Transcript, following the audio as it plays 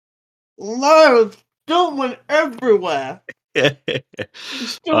No, Stilton went everywhere. Stilton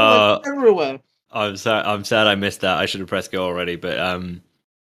Uh, went everywhere. I'm sad I missed that. I should have pressed go already, but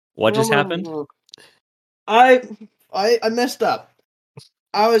what just happened? I messed up.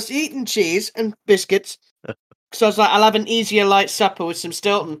 I was eating cheese and biscuits, so I was like, I'll have an easier light supper with some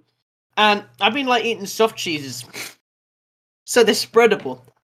Stilton. And I've been like eating soft cheeses, so they're spreadable.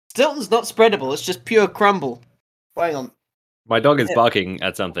 Stilton's not spreadable; it's just pure crumble. Hang on, My dog is Yeah. barking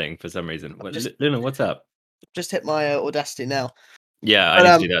at something for some reason. Luna, what's up? just hit my Audacity now. Yeah, I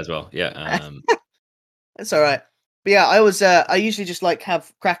But, need to do that as well. Yeah. It's all right. But yeah, I usually just like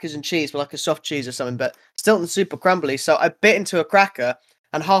have crackers and cheese, but like a soft cheese or something. But Stilton's super crumbly, so I bit into a cracker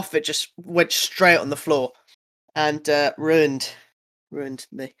and half of it just went straight on the floor and ruined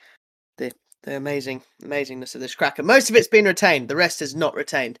the amazingness of this cracker. Most of it's been retained. The rest is not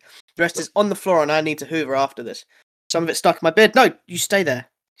retained. The rest is on the floor, and I need to hoover after this. Some of it's stuck in my beard. No, you stay there.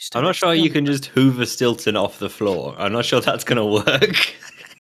 I'm not sure you can just hoover Stilton off the floor. I'm not sure that's gonna work.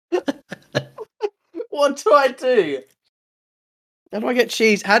 What do I do? How do I get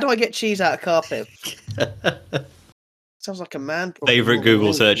cheese? How do I get cheese out of carpet? Sounds like a man problem. Favorite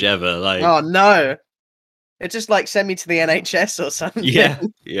Google search ever. Like, oh no, it's just like send me to the NHS or something.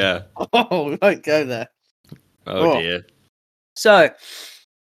 yeah. Oh, don't go there. Oh dear. So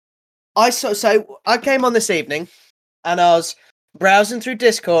I came on this evening, and I was browsing through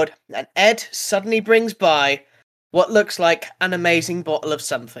Discord, and Ed suddenly brings by what looks like an amazing bottle of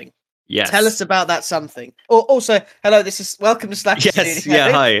something. Yes. Tell us about that something. Also, hello. This is welcome to Slack. Yes. Yeah.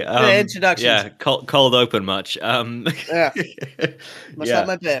 Hi. Introductions. Yeah. Cold open much. Yeah. Must have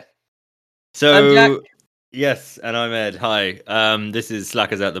my beer. So I'm Jack. Yes, and I'm Ed. Hi. This is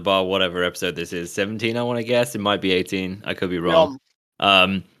Slackers at the Bar. Whatever episode this is, 17. I want to guess. It might be 18. I could be wrong.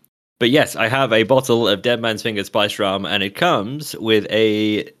 But yes, I have a bottle of Dead Man's Finger Spice Rum, and it comes with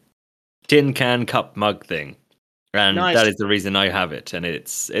a tin can cup mug thing. And Nice. That is the reason I have it, and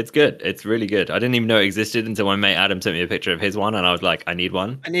it's good. It's really good. I didn't even know it existed until my mate Adam sent me a picture of his one, and I was like, I need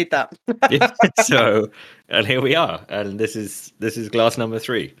one. I need that. So, and here we are, and this is glass number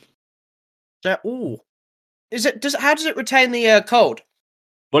 3. Ooh, how does it retain the cold?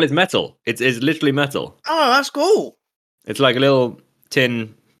 Well, it's metal. It's literally metal. Oh, that's cool. It's like a little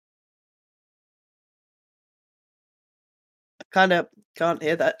tin. I kind of can't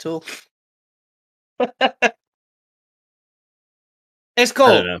hear that at all. It's cool.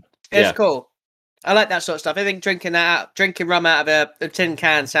 I don't know. It's cool. I like that sort of stuff. I think drinking rum out of a tin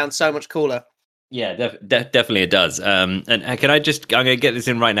can sounds so much cooler. Yeah, definitely it does. And can I'm going to get this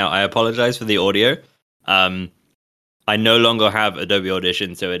in right now. I apologize for the audio. I no longer have Adobe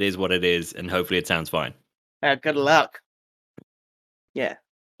Audition, so it is what it is, and hopefully it sounds fine. Good luck. Yeah.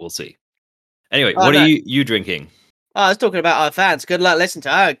 We'll see. Anyway, what are you drinking? I was talking about our fans. Good luck listening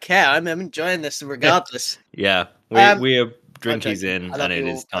to. I don't care. I'm enjoying this regardless. Yeah. We are drinkies in, and it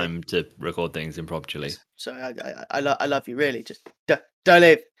is time to record things improperly. So I love you, really. Just don't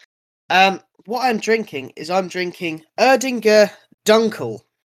leave. What I'm drinking is Erdinger Dunkel,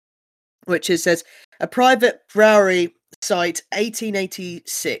 which says a private brewery site,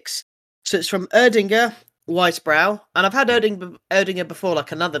 1886. So it's from Erdinger Weissbrau, and I've had Erdinger before,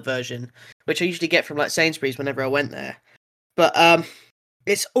 like another version, which I usually get from like Sainsbury's whenever I went there. But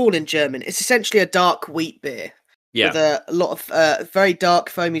it's all in German. It's essentially a dark wheat beer. Yeah. With a lot of very dark,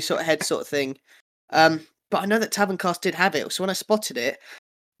 foamy sort of head sort of thing. But I know that Taverncast did have it, so when I spotted it,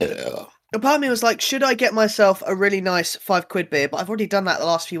 a part of me was like, should I get myself a really nice £5 beer? But I've already done that the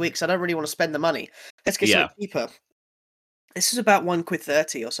last few weeks. I don't really want to spend the money. Let's get something cheaper. This is about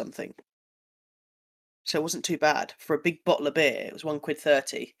 £1.30 or something. So it wasn't too bad. For a big bottle of beer, it was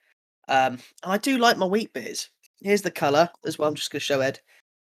 £1.30. And I do like my wheat beers. Here's the colour as well. I'm just going to show Ed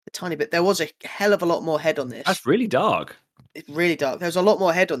a tiny bit. There was a hell of a lot more head on this. That's really dark. It's really dark. There's a lot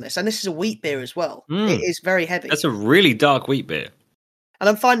more head on this. And this is a wheat beer as well. It is very heavy. That's a really dark wheat beer. And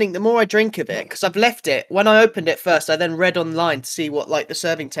I'm finding the more I drink of it, because I've left it, when I opened it first, I then read online to see what like the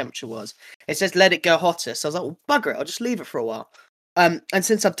serving temperature was. It says let it go hotter. So I was like, well, bugger it, I'll just leave it for a while. And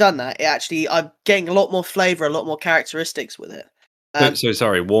since I've done that, I'm getting a lot more flavour, a lot more characteristics with it. So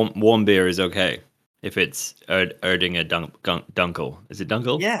sorry, warm beer is okay if it's Erdinger Dunkel. Is it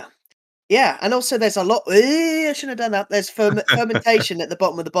Dunkel? Yeah. Yeah, and also there's a lot... I shouldn't have done that. There's fermentation at the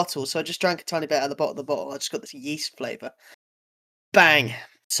bottom of the bottle, so I just drank a tiny bit out of the bottom of the bottle. I just got this yeast flavour. Bang.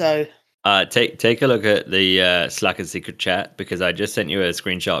 So... take a look at the Slacker Secret Chat, because I just sent you a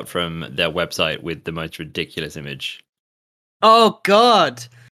screenshot from their website with the most ridiculous image. Oh, God.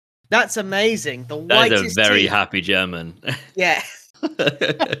 That's amazing. That is a very happy German. Yeah.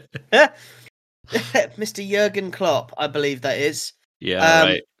 Mr. Jurgen Klopp, I believe that is. Yeah,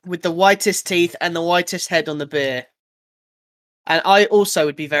 right. with the whitest teeth and the whitest head on the beer. And I also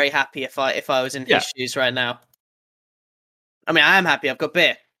would be very happy if I was in his shoes right now. I mean, I am happy. I've got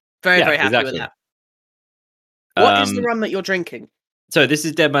beer. Very happy with that. What is the rum that you're drinking? So this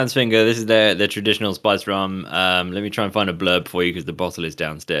is Dead Man's Finger. This is their traditional spice rum. Let me try and find a blurb for you because the bottle is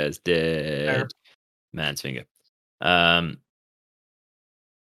downstairs. Dead Man's Finger.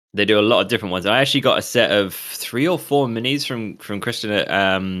 They do a lot of different ones. I actually got a set of 3 or 4 minis from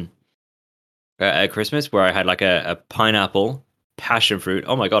Kristen at Christmas, where I had like a pineapple, passion fruit.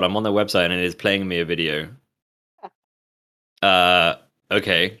 Oh my god, I'm on their website and it is playing me a video.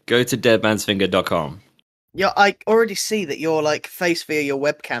 Okay, go to deadmansfinger.com. Yeah, I already see that your like face via your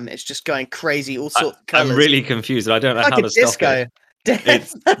webcam is just going crazy, all sorts of colours. I'm really confused. I don't know how to stop it.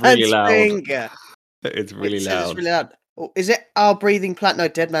 It's really loud. Finger. It's really loud. It's really loud. Oh, is it our breathing plant? No,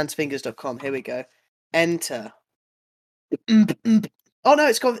 deadmansfingers.com. Here we go. Enter. Oh no,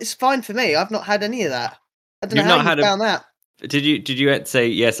 it's fine for me. I've not had any of that. I don't know how you found that. Did you say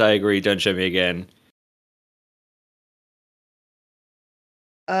yes? I agree. Don't show me again.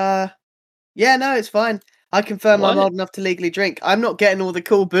 Yeah, no, it's fine. I confirm I'm old enough to legally drink. I'm not getting all the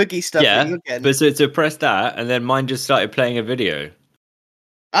cool boogie stuff that you're getting. But so press that, and then mine just started playing a video.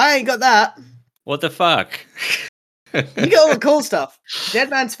 I ain't got that. What the fuck? You get all the cool stuff. Dead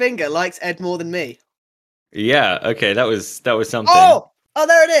Man's Finger likes Ed more than me. Yeah, okay, that was something. Oh,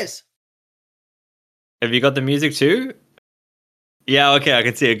 there it is. Have you got the music too? Yeah, okay, I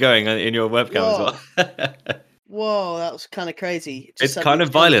can see it going in your webcam as well. Whoa, that was kind of crazy. It's kind of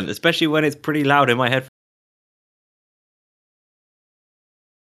violent, especially when it's pretty loud in my head.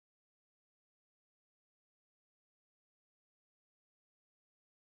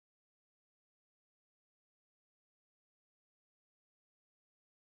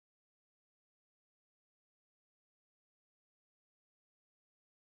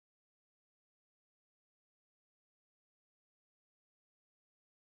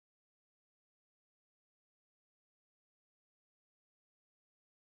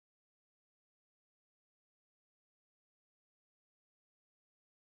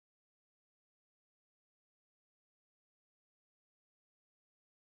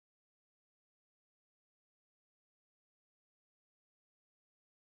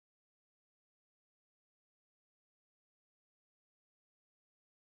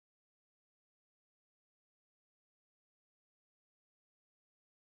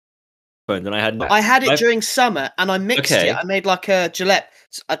 And I had it during summer, and I mixed it. I made like a Gillette.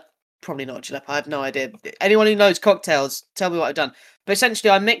 Probably not a Gillette. I have no idea. Anyone who knows cocktails, tell me what I've done. But essentially,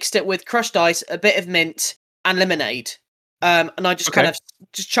 I mixed it with crushed ice, a bit of mint, and lemonade. And I just kind of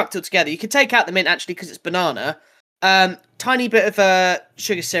just chucked it together. You could take out the mint actually because it's banana. Tiny bit of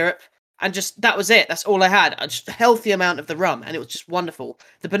sugar syrup, and just that was it. That's all I had. Just a healthy amount of the rum, and it was just wonderful.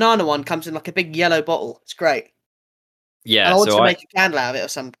 The banana one comes in like a big yellow bottle. It's great. Yeah, and I want to make a candle out of it or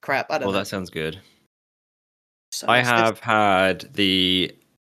some crap. I don't know. Well, that sounds good. So I have had the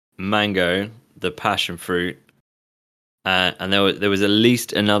mango, the passion fruit, and there was at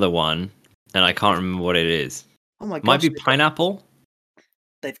least another one, and I can't remember what it is. Oh my god! Might be pineapple.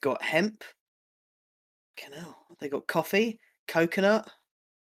 They've got hemp. They got coffee, coconut.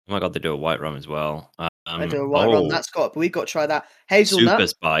 Oh my god! They do a white rum as well. They do a white rum. We've got to try that. Hazelnut. Super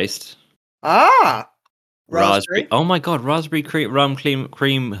spiced. Raspberry. Oh my god, raspberry cream. Yeah,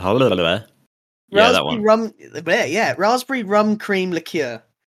 that one. Rum. Yeah, raspberry rum cream liqueur.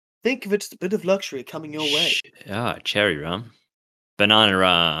 Think of it as a bit of luxury coming your way. Cherry rum, banana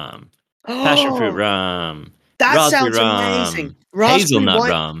rum, passion fruit rum. That sounds amazing. Hazelnut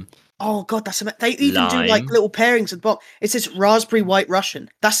rum. Oh god, that's amazing. They even do like little pairings at the bottom. It says raspberry white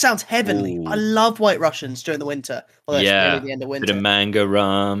Russian. That sounds heavenly. Ooh. I love white Russians during the winter. Well, yeah, really the end of winter. Bit of mango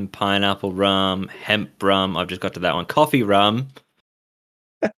rum, pineapple rum, hemp rum. I've just got to that one. Coffee rum,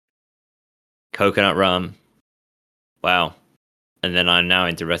 coconut rum. Wow. And then I'm now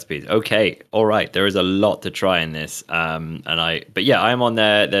into recipes. Okay, all right. There is a lot to try in this. But yeah, I'm on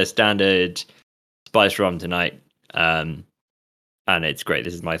their standard spice rum tonight. And it's great.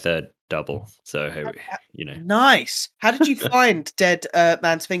 This is my third double. So, Nice. How did you find Dead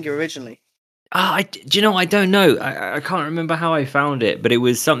Man's Finger originally? Do you know? I don't know. I can't remember how I found it, but it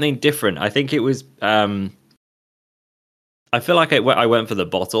was something different. I think it was. I feel like I went for the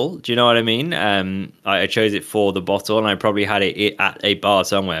bottle. Do you know what I mean? I chose it for the bottle, and I probably had it at a bar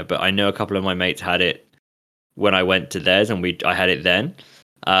somewhere. But I know a couple of my mates had it when I went to theirs, and I had it then.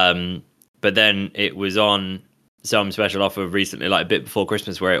 But then it was on some special offer recently, like a bit before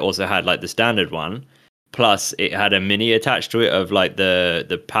Christmas, where it also had like the standard one, plus it had a mini attached to it of like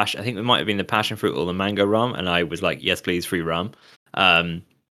the passion. I think it might have been the passion fruit or the mango rum, and I was like, yes, please, free rum.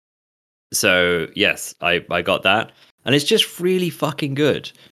 So yes, I got that, and it's just really fucking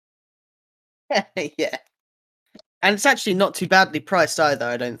good. Yeah, and it's actually not too badly priced either.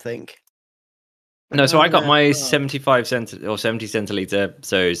 I don't think. No, so I got my 75 cent or 70 centiliter,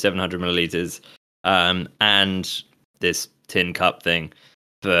 so 700 milliliters, and this tin cup thing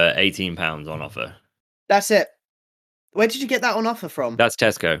for £18 on offer. That's it. Where did you get that on offer from? That's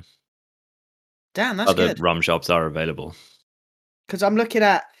Tesco. Damn, that's Other good. rum shops are available. Because I'm looking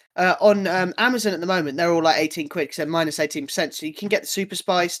at on Amazon at the moment, they're all like 18 quid because they're minus 18%. So you can get the super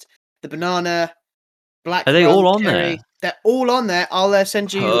spiced, the banana, black. Are they rum, all on cherry. there? They're all on there. I'll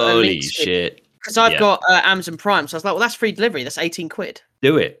send you Holy links shit. Because I've got Amazon Prime. So I was like, well, that's free delivery. That's 18 quid.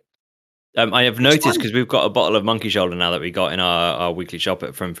 Do it. I have noticed because we've got a bottle of Monkey Shoulder now that we got in our weekly shop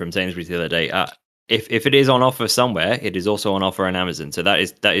from Sainsbury's the other day. If it is on offer somewhere, it is also on offer on Amazon. So that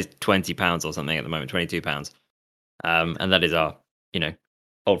is £20 or something at the moment, £22. And that is our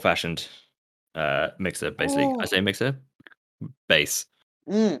old fashioned mixer basically. I say mixer base.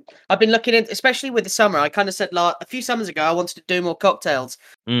 I've been looking in, especially with the summer. I kind of said a few summers ago I wanted to do more cocktails.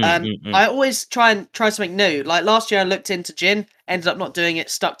 I always try something new. Like last year, I looked into gin, ended up not doing it,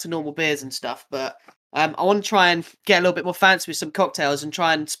 stuck to normal beers and stuff. But I want to try and get a little bit more fancy with some cocktails and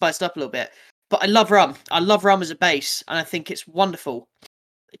try and spice it up a little bit. But I love rum. I love rum as a base, and I think it's wonderful.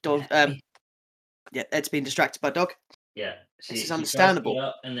 Dog, yeah, Ed's been distracted by dog. Yeah, this is understandable.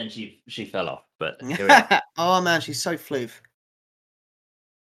 Up and then she fell off. But oh man, she's so floof.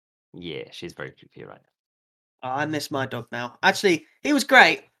 Yeah, she's very floofy right now. Oh, I miss my dog now. Actually, he was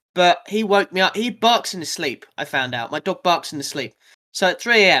great, but he woke me up. He barks in his sleep. I found out my dog barks in his sleep. So at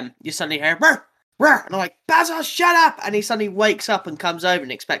 3 a.m., you suddenly hear "Rrr, rrr," and I'm like, "Basil, shut up!" And he suddenly wakes up and comes over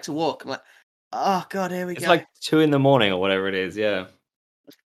and expects a walk. I'm like, "Oh god, here we go." It's like 2 a.m. or whatever it is. Yeah.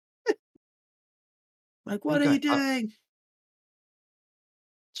 Like, what are you doing?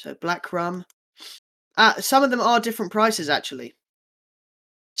 So black rum. Some of them are different prices actually.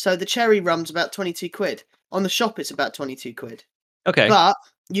 So the cherry rum's about 22 quid. On the shop, it's about 22 quid. Okay. But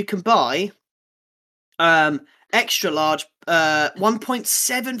you can buy extra large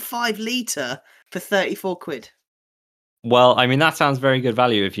 1.75 litre for 34 quid. Well, I mean, that sounds very good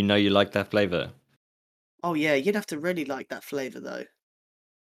value if you know you like that flavour. Oh yeah, you'd have to really like that flavour though.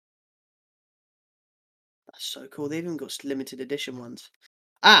 That's so cool. They've even got limited edition ones.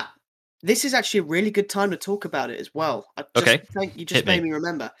 This is actually a really good time to talk about it as well. You just made me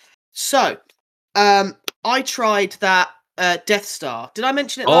remember. So, I tried that Death Star. Did I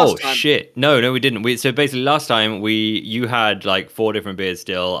mention it last time? Oh shit! No, we didn't. So basically, last time you had like 4 different beers.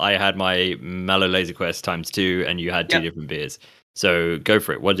 Still, I had my Mallow Laser Quest ×2, and you had 2 different beers. So go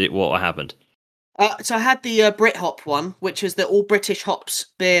for it. What happened? So I had the Brit Hop one, which is the all British hops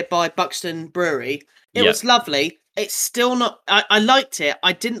beer by Buxton Brewery. It was lovely. It's still not. I liked it.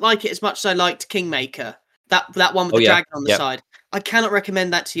 I didn't like it as much as I liked Kingmaker. That one with the dragon on the side. I cannot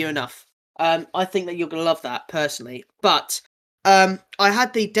recommend that to you enough. I think that you're gonna love that personally. But I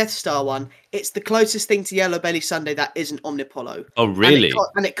had the Death Star one. It's the closest thing to Yellow Belly Sunday that isn't Omnipollo. Oh really?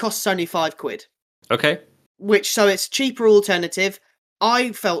 And it costs only £5. Okay. So it's cheaper alternative.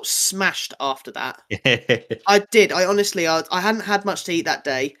 I felt smashed after that. I did. I honestly, I hadn't had much to eat that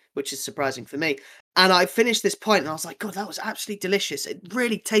day, which is surprising for me. And I finished this pint and I was like, God, that was absolutely delicious. It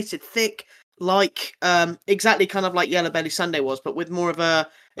really tasted thick, like exactly kind of like Yellow Belly Sunday was, but with more of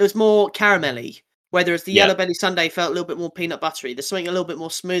it was more caramelly. Whereas the Yellow Belly Sunday felt a little bit more peanut buttery. There's something a little bit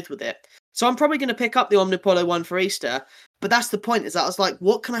more smooth with it. So I'm probably going to pick up the Omnipollo one for Easter. But that's the point, is that I was like,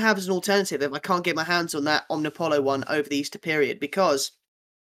 what can I have as an alternative if I can't get my hands on that Omnipollo one over the Easter period? Because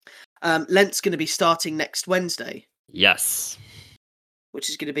Lent's going to be starting next Wednesday. Yes. Which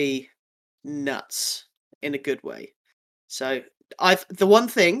is going to be nuts in a good way. So the one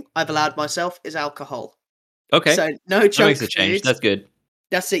thing I've allowed myself is alcohol. Okay. So no junk food. That makes a change. That's good.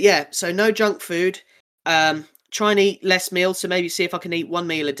 That's it, yeah. So no junk food. Try and eat less meals. So maybe see if I can eat 1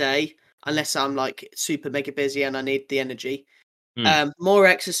 meal a day, unless I'm like super mega busy and I need the energy. More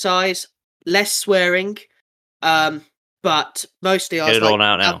exercise, less swearing. But mostly Get it all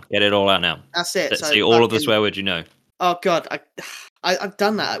out now. Get it all out now. That's it. So see all of the swear words you know. Oh God, I've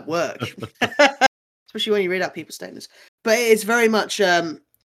done that at work, especially when you read out people's statements. But it's very much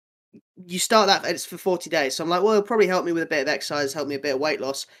you start that, and it's for 40 days. So I'm like, well, it'll probably help me with a bit of exercise, help me a bit of weight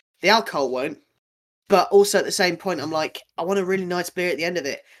loss. The alcohol won't. But also at the same point, I'm like, I want a really nice beer at the end of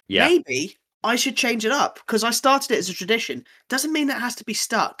it. Yeah. Maybe I should change it up, because I started it as a tradition. Doesn't mean that it has to be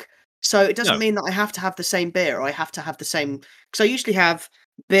stuck. So it doesn't mean that I have to have the same beer, or I have to have the same, because I usually have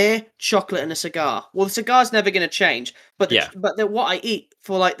beer, chocolate, and a cigar. Well, the cigar's never going to change, but what I eat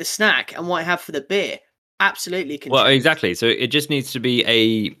for like the snack and what I have for the beer absolutely can change. Exactly. So it just needs to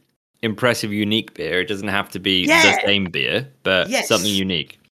be impressive, unique beer. It doesn't have to be the same beer, but something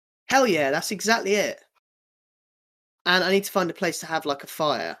unique. Hell yeah, that's exactly it. And I need to find a place to have like a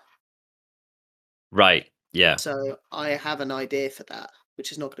fire. Right. Yeah. So I have an idea for that,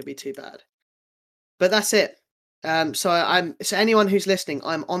 which is not going to be too bad. But that's it. So anyone who's listening,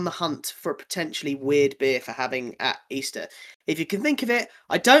 I'm on the hunt for a potentially weird beer for having at Easter. If you can think of it,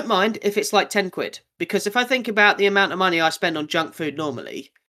 I don't mind if it's like 10 quid, because if I think about the amount of money I spend on junk food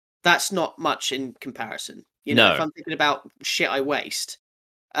normally, that's not much in comparison. You know, if I'm thinking about shit I waste.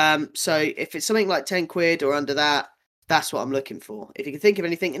 So if it's something like 10 quid or under that, that's what I'm looking for. If you can think of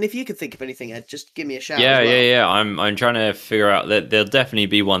anything, and if you can think of anything, Ed, just give me a shout. Yeah. I'm trying to figure out that there'll definitely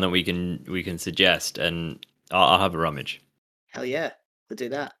be one that we can suggest, and I'll have a rummage. Hell yeah, we'll do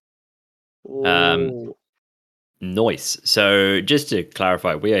that. Ooh. Nice. So just to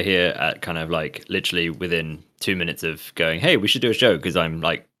clarify, we are here at kind of like literally within 2 minutes of going, hey, we should do a show, because I'm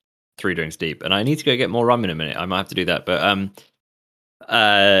like 3 drinks deep and I need to go get more rum in a minute. I might have to do that. But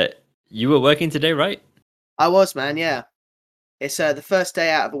you were working today, right? I was, man. Yeah, it's the first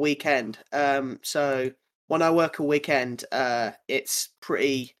day out of a weekend. So when I work a weekend, it's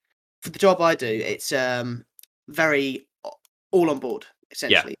pretty, for the job I do, it's very all on board,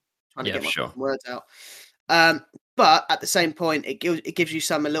 essentially. Trying to get my words out. But at the same point, it gives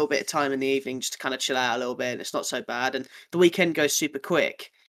you a little bit of time in the evening just to kind of chill out a little bit, and it's not so bad. And the weekend goes super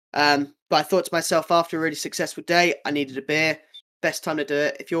quick. But I thought to myself, after a really successful day, I needed a beer. Best time to do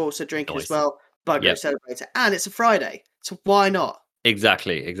it. If you're also drinking as well, bugger celebrate it. And it's a Friday, so why not?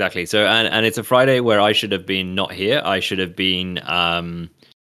 Exactly. So and it's a Friday where I should have been not here. I should have been on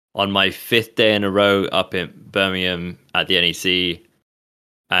my 5th day in a row up in Birmingham at the NEC.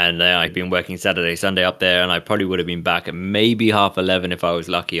 And then I've been working Saturday, Sunday up there, and I probably would have been back at maybe 11:30 if I was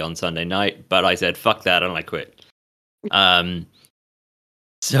lucky on Sunday night. But I said, fuck that, and I quit.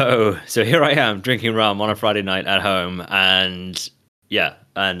 So here I am drinking rum on a Friday night at home, and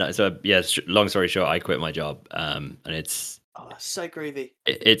long story short, I quit my job, and it's so groovy.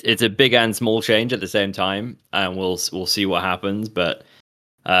 It's a big and small change at the same time, and we'll see what happens. But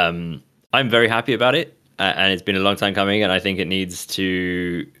I'm very happy about it. And it's been a long time coming, and I think it needs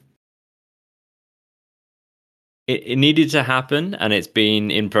to. It needed to happen, and it's been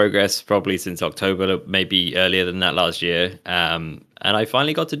in progress probably since October, maybe earlier than that last year. And I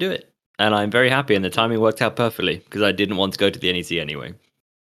finally got to do it, and I'm very happy. And the timing worked out perfectly, because I didn't want to go to the NEC anyway.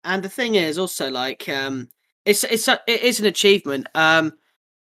 And the thing is, also, like, it is an achievement, but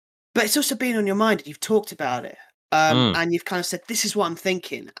it's also been on your mind, and you've talked about it. And you've kind of said, this is what I'm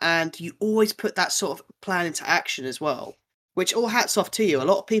thinking. And you always put that sort of plan into action as well, which all hats off to you. A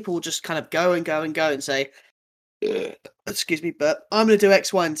lot of people will just kind of go and say, excuse me, but I'm going to do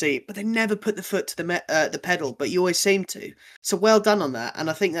X, Y, and Z. But they never put the foot to the pedal, but you always seem to. So well done on that. And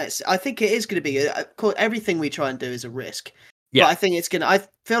I think it is going to be, everything we try and do is a risk. Yeah. But I think I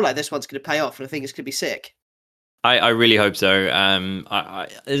feel like this one's going to pay off, and I think it's going to be sick. I really hope so.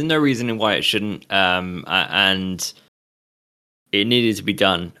 There's no reason why it shouldn't. And it needed to be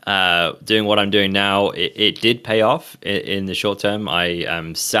done. Doing what I'm doing now, it did pay off in the short term.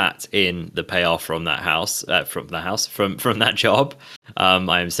 I sat in the payoff from that house, from that job.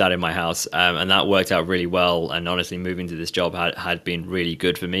 I am sat in my house, and that worked out really well. And honestly, moving to this job had been really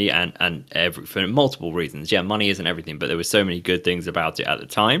good for me, and for multiple reasons. Yeah, money isn't everything, but there were so many good things about it at the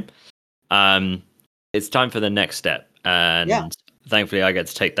time. It's time for the next step, and thankfully I get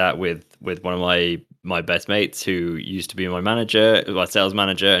to take that with one of my best mates, who used to be my manager, my sales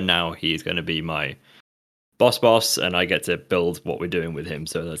manager, and now he's going to be my boss, and I get to build what we're doing with him.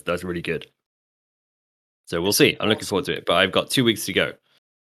 So that's really good. So we'll see. I'm looking forward to it, but I've got 2 weeks to go.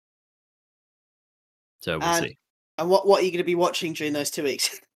 So we'll see. And what are you going to be watching during those 2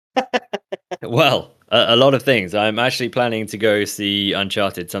 weeks? Well, a lot of things. I'm actually planning to go see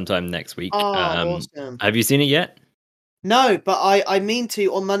Uncharted sometime next week. Awesome. Have you seen it yet? No, but I mean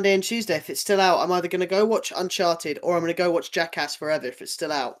to on Monday and Tuesday. If it's still out, I'm either going to go watch Uncharted, or I'm going to go watch Jackass Forever if it's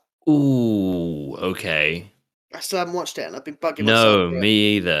still out. Ooh, okay. I still haven't watched it, and I've been bugging myself. No,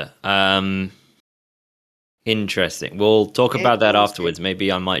 me either. Interesting. We'll talk about that afterwards.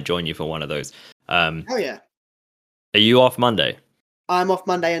 Maybe I might join you for one of those. Oh yeah. Are you off Monday? I'm off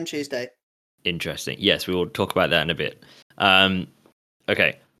Monday and Tuesday. Interesting. Yes, we will talk about that in a bit.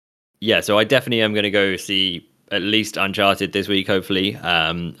 Okay. Yeah, so I definitely am going to go see at least Uncharted this week, hopefully.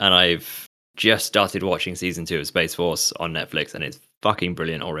 And I've just started watching season 2 of Space Force on Netflix, and it's fucking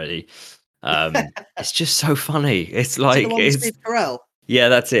brilliant already. It's just so funny. It's like Steve Carell. Yeah,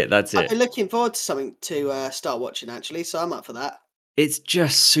 that's it. I've been looking forward to something to start watching, actually, so I'm up for that. it's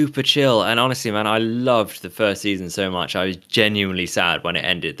just super chill. And honestly, man, I loved the first season so much. I was genuinely sad when it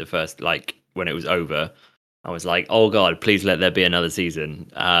ended. When it was over, I was like, oh god, please let there be another season.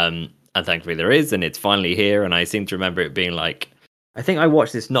 And thankfully there is, and it's finally here. And I seem to remember it being like, I think I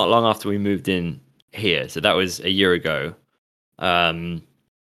watched this not long after we moved in here, so that was a year ago. And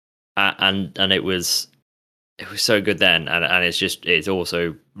it was so good then, and it's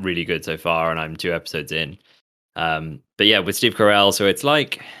also really good so far, and I'm 2 episodes in. But yeah, with Steve Carell, so it's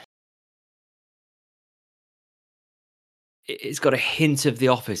like it's got a hint of The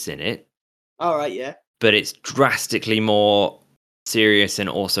Office in it. All right, yeah. But it's drastically more serious and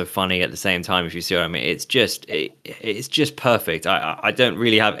also funny at the same time, if you see what I mean. It's just perfect. I don't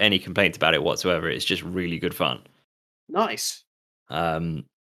really have any complaints about it whatsoever. It's just really good fun. Nice. All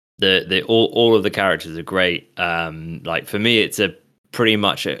of the characters are great. Like for me, it's pretty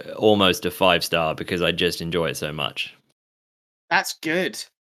much almost a 5-star because I just enjoy it so much. That's good.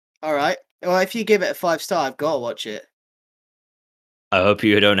 All right. Well, if you give it a 5-star, I've got to watch it. I hope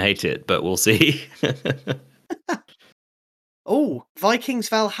you don't hate it, but we'll see. Oh, Vikings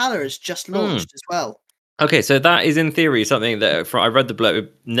Valhalla has just launched as well. Okay, so that is in theory something that I read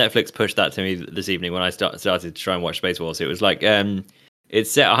Netflix pushed that to me this evening when I started to try and watch Space Wars. It was like it's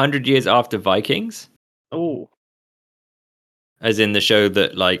set 100 years after Vikings. Oh, as in the show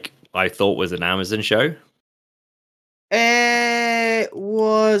that like I thought was an Amazon show. It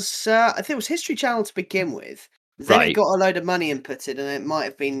was I think it was History Channel to begin with. Then it got a load of money inputted, and it might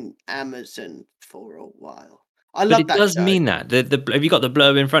have been Amazon for a while. I love that. It does mean that. Have you got the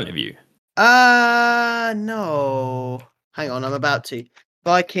blurb in front of you? No. Hang on, I'm about to.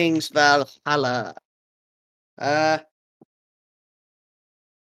 Vikings Valhalla.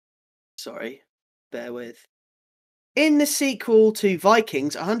 Sorry. Bear with. In the sequel to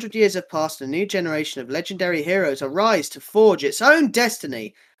Vikings, 100 years have passed and a new generation of legendary heroes arise to forge its own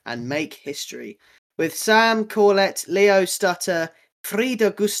destiny and make history. With Sam Corlett, Leo Stutter,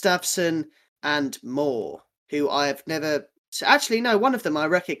 Frida Gustafsson, and more, who I have never... Actually, no, one of them I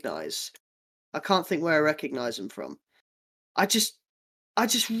recognise. I can't think where I recognise them from. I just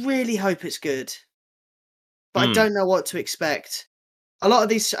really hope it's good. But I don't know what to expect. A lot of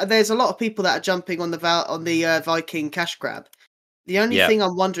these, there's a lot of people that are jumping on the Viking cash grab. The only thing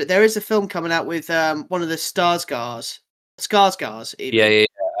I'm wondering, there is a film coming out with one of the Skarsgårds. Even. Yeah.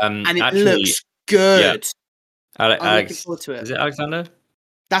 And it looks good. Yeah. I'm looking forward to it. Is it Alexander?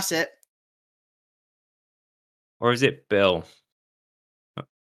 That's it. Or is it Bill?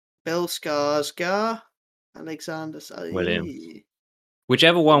 Bill Skarsgård, Alexander William.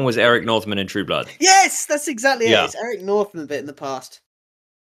 Whichever one was Eric Northman in True Blood. Yes, that's exactly it. It's Eric Northman a bit in the past.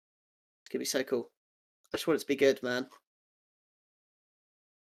 It's gonna be so cool. I just want it to be good, man.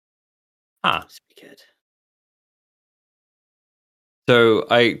 It's to be good. So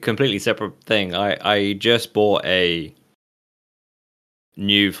completely separate thing. I just bought a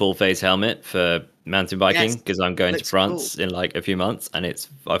new full face helmet for mountain biking because I'm going to France in like a few months, and it's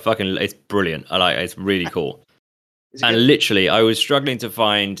brilliant. It's really cool. And literally, I was struggling to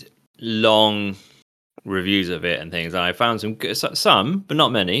find long reviews of it and things, and I found some, but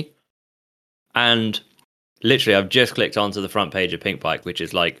not many. And literally, I've just clicked onto the front page of Pink Bike, which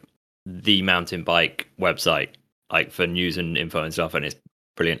is like the mountain bike website, like for news and info and stuff, and it's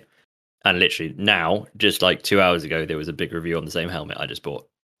brilliant. And literally now, just like 2 hours ago, there was a big review on the same helmet I just bought.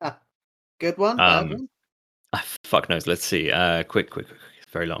 Good one. Bad one? Fuck knows. Let's see. Quick.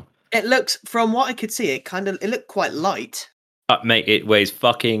 It's very long. It looks, from what I could see, it looked quite light. Mate, it weighs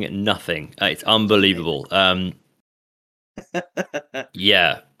fucking nothing. It's unbelievable.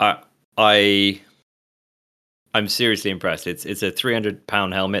 Yeah, I'm seriously impressed. It's a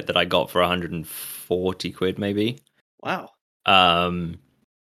 £300 helmet that I got for 140 quid, maybe. Wow.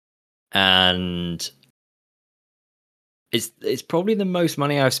 And it's probably the most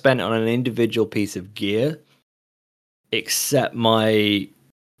money I've spent on an individual piece of gear, except my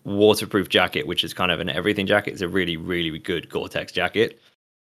waterproof jacket, which is kind of an everything jacket. It's a really, really good Gore-Tex jacket.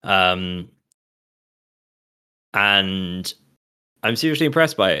 And I'm seriously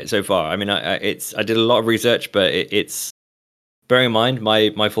impressed by it so far. I mean, I did a lot of research, but it's bearing in mind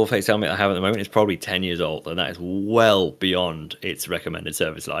my full face helmet I have at the moment is probably 10 years old, and that is well beyond its recommended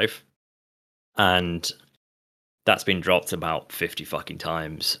service life. And that's been dropped about 50 fucking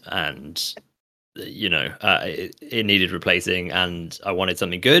times, and it needed replacing, and I wanted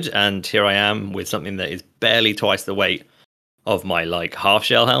something good, and here I am with something that is barely twice the weight of my like half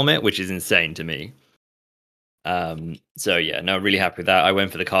shell helmet, which is insane to me. So yeah, no, really happy with that. I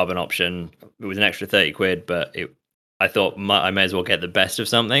went for the carbon option. It was an extra 30 quid, but I thought I may as well get the best of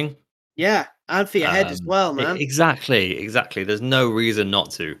something. Yeah, and for your head as well, man. Exactly. There's no reason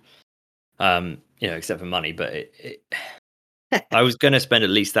not to. Except for money, but I was going to spend at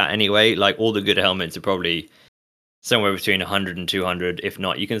least that anyway. Like, all the good helmets are probably somewhere between 100 and 200. If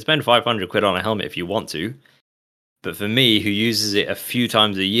not, you can spend 500 quid on a helmet if you want to. But for me, who uses it a few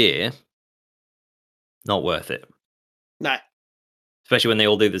times a year, not worth it. No. Especially when they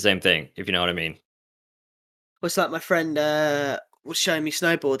all do the same thing, if you know what I mean. It's like my friend was showing me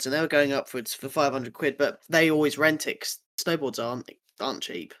snowboards, and they were going upwards for 500 quid, but they always rent it 'cause snowboards aren't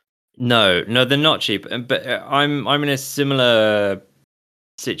cheap. No, they're not cheap. But I'm in a similar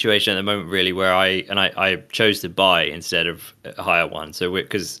situation at the moment, really, where I chose to buy instead of hire one. So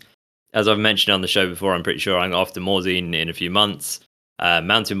because, as I've mentioned on the show before, I'm pretty sure I'm off to Morzine in a few months,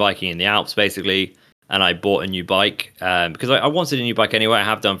 mountain biking in the Alps, basically. And I bought a new bike because I wanted a new bike anyway. I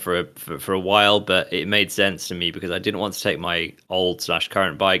have done for a while, but it made sense to me because I didn't want to take my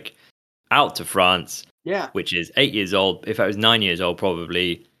old/current bike out to France. Yeah, which is 8 years old. If I was 9 years old,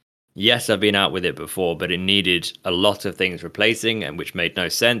 probably. Yes, I've been out with it before, but it needed a lot of things replacing, and which made no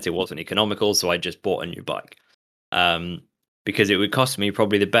sense. It wasn't economical, so I just bought a new bike. Because it would cost me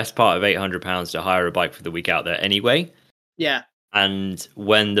probably the best part of £800 to hire a bike for the week out there anyway. Yeah. And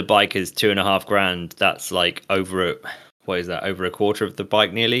when the bike is £2,500, that's like over a quarter of the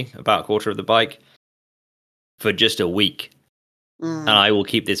bike, nearly about a quarter of the bike for just a week. And I will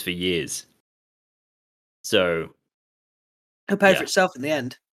keep this for years. So it'll pay for itself in the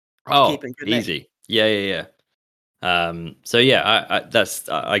end. Oh, easy. Yeah. So yeah,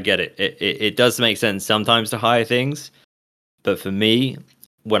 I get it. It does make sense sometimes to hire things, but for me,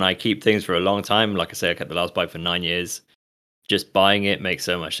 when I keep things for a long time, like I say, I kept the last bike for 9 years. Just buying it makes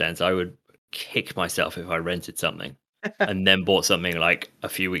so much sense. I would kick myself if I rented something and then bought something like a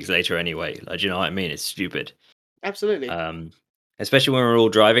few weeks later anyway. Like, you know what I mean? It's stupid. Absolutely. Especially when we're all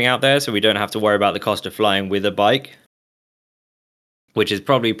driving out there, so we don't have to worry about the cost of flying with a bike, which is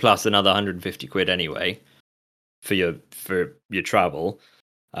probably plus another 150 quid anyway for your travel.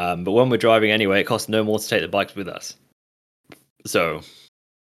 But when we're driving anyway, it costs no more to take the bikes with us. So,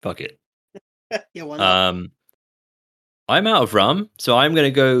 fuck it. Yeah, why not? I'm out of rum, so I'm going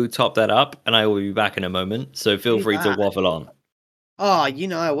to go top that up, and I will be back in a moment. So feel free to waffle on. Oh,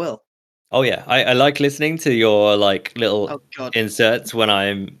 I will. Oh yeah, I like listening to your like little inserts when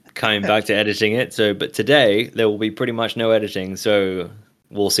I'm coming back to editing it. So, but today there will be pretty much no editing, so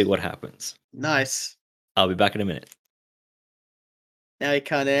we'll see what happens. Nice. I'll be back in a minute. Now he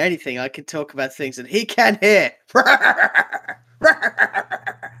can't hear anything. I can talk about things that he can't hear.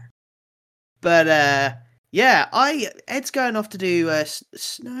 But yeah, Ed's going off to do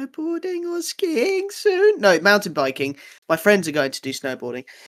snowboarding or skiing soon. No, mountain biking. My friends are going to do snowboarding.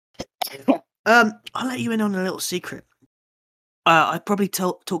 I'll let you in on a little secret. I probably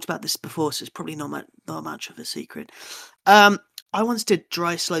talked about this before, so it's probably not much of a secret. I once did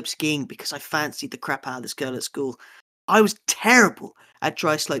dry slope skiing because I fancied the crap out of this girl at school. I was terrible at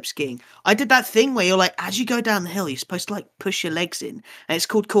dry slope skiing. I did that thing where you're like, as you go down the hill, you're supposed to like push your legs in, and it's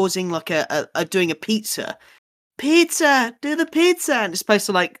called causing like doing a pizza. Pizza, do the pizza, and it's supposed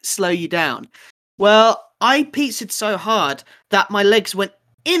to like slow you down. Well, I pizzaed so hard that my legs went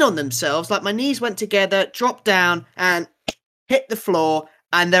in on themselves, like my knees went together, dropped down, and hit the floor,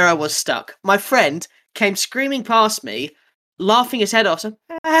 and there I was stuck. My friend came screaming past me, laughing his head off, so,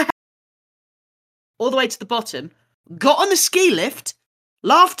 all the way to the bottom, got on the ski lift,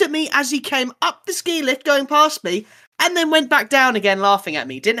 laughed at me as he came up the ski lift going past me, and then went back down again laughing at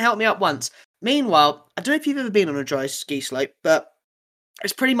me. Didn't help me up once. Meanwhile, I don't know if you've ever been on a dry ski slope, but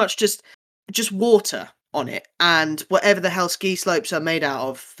it's pretty much just water on it, and whatever the hell ski slopes are made out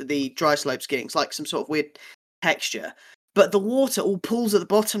of for the dry slope skiing. It's like some sort of weird texture. But the water all pools at the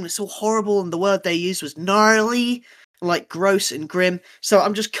bottom, and it's all horrible, and the word they used was gnarly, like gross and grim. So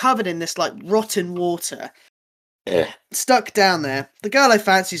I'm just covered in this like rotten water. Stuck down there. The girl I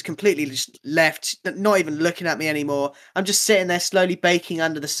fancied completely just left, not even looking at me anymore. I'm just sitting there slowly baking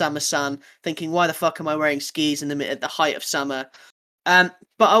under the summer sun, thinking, why the fuck am I wearing skis at the height of summer? But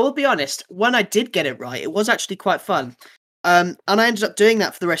I will be honest, when I did get it right, it was actually quite fun. And I ended up doing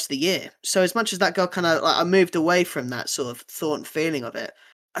that for the rest of the year. So as much as that girl kind of, like, I moved away from that sort of thought and feeling of it,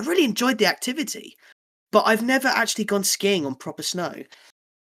 I really enjoyed the activity. But I've never actually gone skiing on proper snow.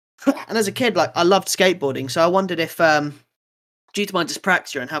 And as a kid, like, I loved skateboarding, so I wondered if, due to my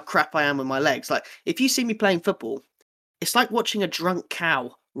dyspraxia and how crap I am with my legs, like, if you see me playing football, it's like watching a drunk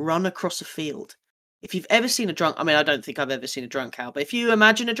cow run across a field. If you've ever seen a drunk, I mean, I don't think I've ever seen a drunk cow, but if you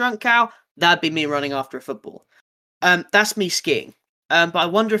imagine a drunk cow, that'd be me running after a football. That's me skiing. But I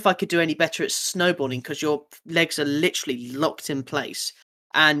wonder if I could do any better at snowboarding, because your legs are literally locked in place.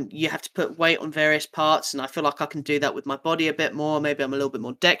 and you have to put weight on various parts. And I feel like I can do that with my body a bit more. Maybe I'm a little bit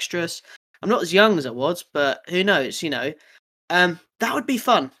more dexterous. I'm not as young as I was, but who knows? That would be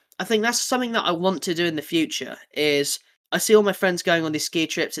fun. I think that's something that I want to do in the future. Is I see all my friends going on these ski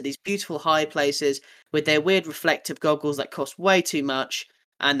trips at these beautiful high places with their weird reflective goggles that cost way too much,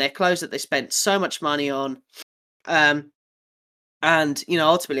 and their clothes that they spent so much money on. And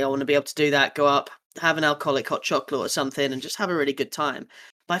ultimately, I want to be able to do that. Go up, have an alcoholic hot chocolate or something, and just have a really good time.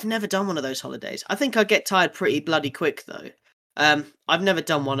 But I've never done one of those holidays. I think I get tired pretty bloody quick though. I've never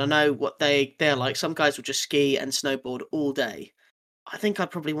done one. I know what they're like. Some guys will just ski and snowboard all day. I think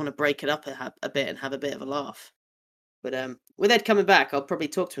I'd probably want to break it up a bit and have a bit of a laugh. But with Ed coming back, I'll probably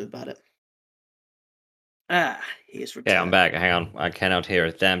talk to him about it. He is returned. Yeah, I'm back. Hang on. I cannot hear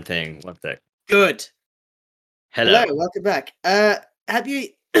a damn thing. What the? Good. Hello. Welcome back. Have you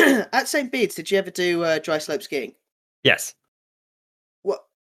at St. Bede's? Did you ever do dry slope skiing? Yes. What?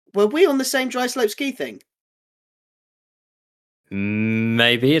 Were we on the same dry slope ski thing?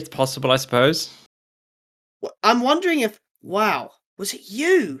 Maybe it's possible. I suppose. I'm wondering if. Wow, was it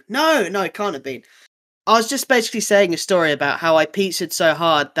you? No, it can't have been. I was just basically saying a story about how I pizzaed so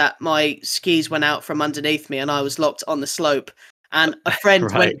hard that my skis went out from underneath me and I was locked on the slope. And a friend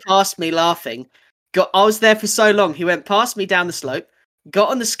Right. went past me laughing. I was there for so long. He went past me down the slope, got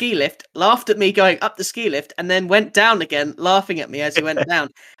on the ski lift, laughed at me going up the ski lift, and then went down again, laughing at me as he went down.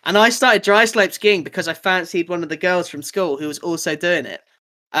 And I started dry slope skiing because I fancied one of the girls from school who was also doing it.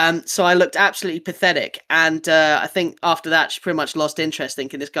 So I looked absolutely pathetic, and I think after that she pretty much lost interest,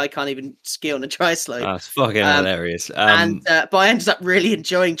 thinking this guy can't even ski on a dry slope. That's fucking hilarious. But I ended up really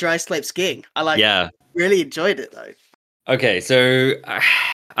enjoying dry slope skiing. Really enjoyed it though. Okay, so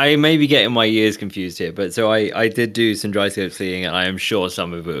I may be getting my years confused here, but so I did do some dry slope skiing, and I am sure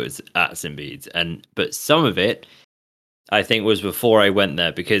some of it was at St. Bede's, but some of it I think was before I went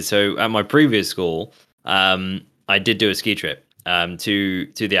there, because so at my previous school, I did do a ski trip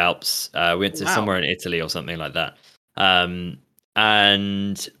to the Alps. We went to somewhere in Italy or something like that.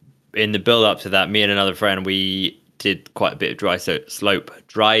 And in the build up to that, me and another friend, we did quite a bit of dry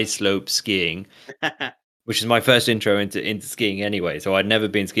slope skiing, which is my first intro into skiing anyway. So I'd never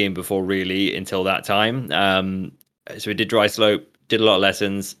been skiing before really until that time. So we did dry slope, did a lot of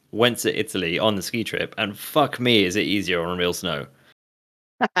lessons, went to Italy on the ski trip, and fuck me, is it easier on real snow?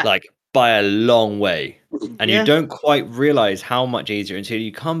 Like by a long way. And you don't quite realize how much easier until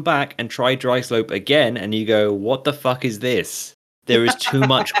you come back and try dry slope again, and you go, what the fuck is this? There is too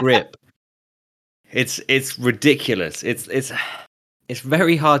much grip. It's ridiculous. It's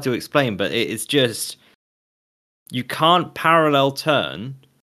very hard to explain, but it's just, you can't parallel turn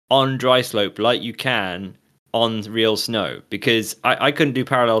on dry slope like you can on real snow, because I couldn't do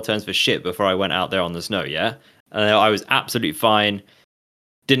parallel turns for shit before I went out there on the snow, yeah? And I was absolutely fine.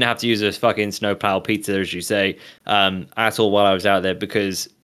 Didn't have to use a fucking snowplow pizza, as you say, at all while I was out there, because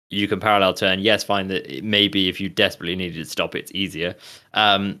you can parallel turn. Yes, fine, that maybe if you desperately needed to stop, it's easier.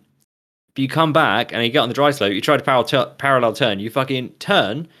 But you come back and you get on the dry slope, you try to parallel turn, you fucking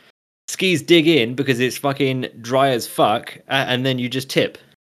turn, skis dig in because it's fucking dry as fuck, and then you just tip.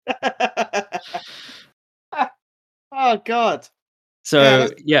 Oh god. So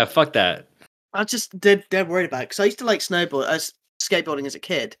yeah, fuck that. I just dead worried about it, because I used to like skateboarding as a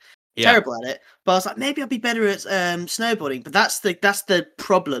kid. Terrible at it, but I was like, maybe I'll be better at snowboarding. But that's the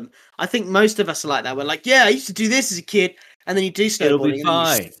problem. I think most of us are like that. We're like, yeah, I used to do this as a kid, and then you do snowboarding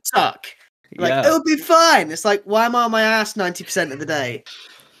and you suck. Like, it'll be fine. It's like, why am I on my ass 90% of the day?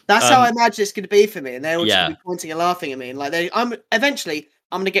 That's how I imagine it's going to be for me, and they're all just going to be pointing and laughing at me. And like, eventually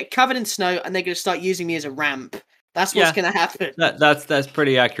I'm going to get covered in snow, and they're going to start using me as a ramp. That's what's going to happen. That's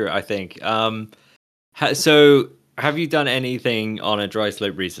pretty accurate, I think. So, have you done anything on a dry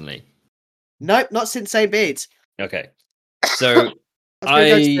slope recently? Nope, not since St. Bede's. Okay, so I was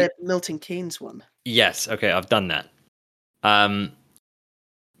going to go to the Milton Keynes one. Yes, okay, I've done that.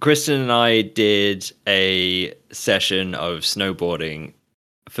 Kristen and I did a session of snowboarding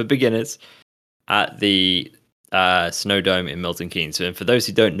for beginners at the Snow Dome in Milton Keynes. And for those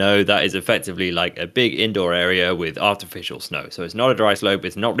who don't know, that is effectively like a big indoor area with artificial snow. So it's not a dry slope,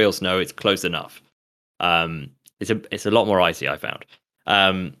 it's not real snow, it's close enough. It's a lot more icy, I found.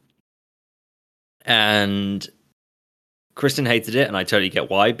 And Kristen hated it, and I totally get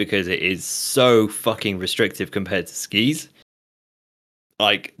why, because it is so fucking restrictive compared to skis.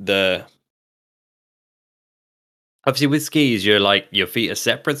 Like obviously with skis, you're like, your feet are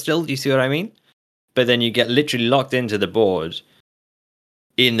separate still. Do you see what I mean? But then you get literally locked into the board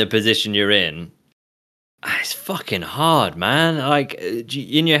in the position you're in It's fucking hard, man. Like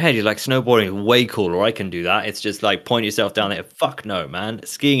in your head, you're like, snowboarding is way cooler. I can do that. It's just like point yourself down there. Fuck no, man.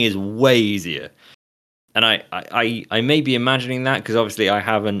 Skiing is way easier. And I may be imagining that because obviously I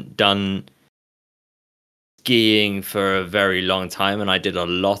haven't done skiing for a very long time, and I did a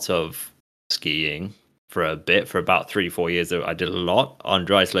lot of skiing for a bit, for about 3-4 years. I did a lot on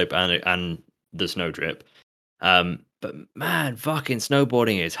dry slope and the snowdrip. But man, fucking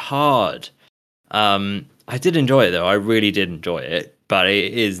snowboarding is hard. I did enjoy it though. I really did enjoy it, but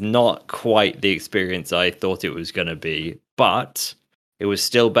it is not quite the experience I thought it was going to be. But it was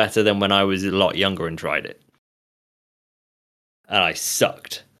still better than when I was a lot younger and tried it. And I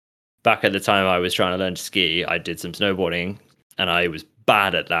sucked. Back at the time I was trying to learn to ski, I did some snowboarding and I was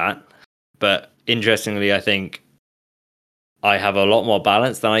bad at that. But interestingly, I think I have a lot more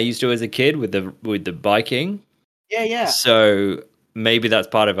balance than I used to as a kid with the biking. Yeah. So maybe that's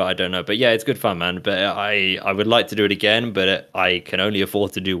part of it. I don't know, but yeah, it's good fun, man. But I would like to do it again, but I can only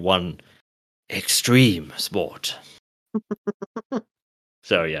afford to do one extreme sport.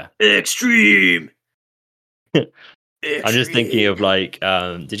 So yeah, extreme. I'm just thinking of like,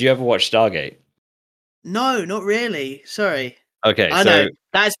 did you ever watch Stargate? No, not really. Sorry. Okay, I know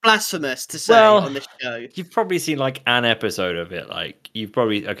that's blasphemous to say on this show. You've probably seen like an episode of it. Like you've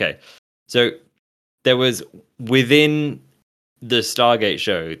probably So there was within the Stargate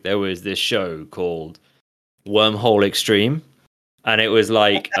show, there was this show called Wormhole Extreme, and it was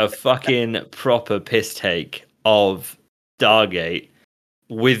like a fucking proper piss take of Stargate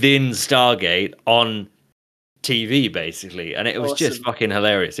within Stargate on TV, basically, and it was just fucking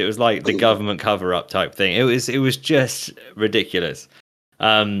hilarious. It was like the government cover-up type thing. It was just ridiculous.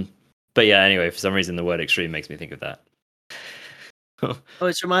 But yeah, anyway, for some reason, the word extreme makes me think of that.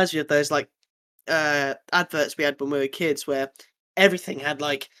 It reminds me of those like adverts we had when we were kids, where everything had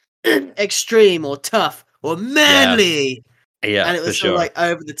like extreme or tough or manly. Yeah, and it was all like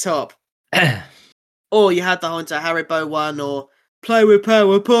over the top. Or you had the whole entire Haribo one, or play with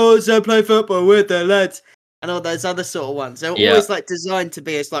power paws and play football with the lads, and all those other sort of ones. They're always like designed to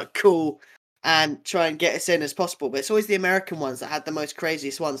be as like cool and try and get us in as possible. But it's always the American ones that had the most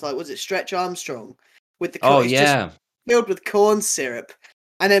craziest ones. Like, was it Stretch Armstrong with the just filled with corn syrup?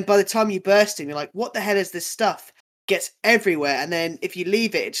 And then by the time you burst him, you're like, what the hell is this stuff? Gets everywhere, and then if you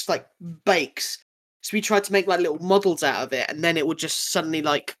leave it, it just like bakes. So we tried to make like little models out of it, and then it would just suddenly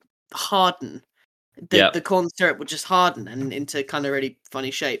like harden. The corn syrup would just harden and into kind of really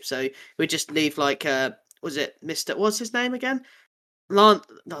funny shape. So we'd just leave like was it Mr. What's his name again? Lance.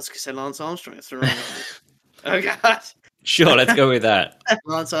 I was gonna say Lance Armstrong. That's the wrong one. Oh god. Sure, let's go with that.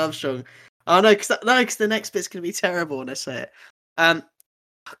 Lance Armstrong. Oh no, because the next bit's gonna be terrible when I say it. Oh,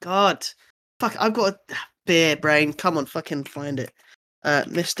 god, fuck! I've got a beer brain. Come on, fucking find it.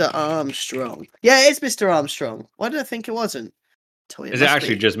 Mr. Armstrong. Yeah, it is Mr. Armstrong. Why did I think it wasn't? Is it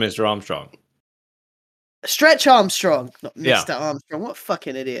actually just Mr. Armstrong? Stretch Armstrong, not Mr. Armstrong. What a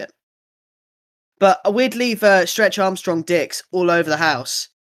fucking idiot. But we'd leave Stretch Armstrong dicks all over the house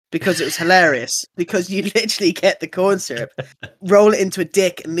because it was hilarious. Because you'd literally get the corn syrup, roll it into a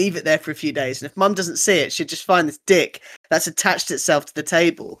dick and leave it there for a few days. And if mum doesn't see it, she'd just find this dick that's attached itself to the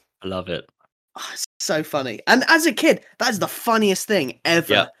table. I love it. Oh, it's so funny. And as a kid, that is the funniest thing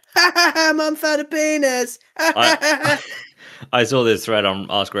ever. Yeah. Mum found a penis. I saw this thread on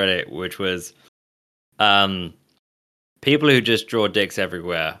Ask Reddit, which was people who just draw dicks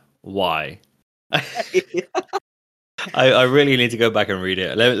everywhere. Why? I really need to go back and read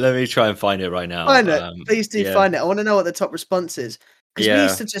it. Let me try and find it right now. Find it. Please do find it. I want to know what the top response is.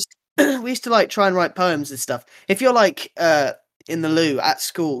 Because we used to like try and write poems and stuff. If you're like in the loo at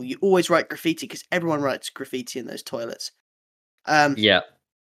school, you always write graffiti because everyone writes graffiti in those toilets. I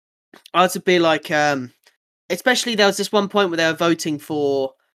had to be like especially there was this one point where they were voting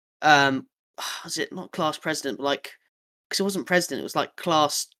for was it not class president, but like, because it wasn't president, it was like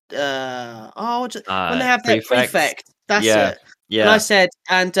class when they have their prefect. That's it. Yeah. And I said,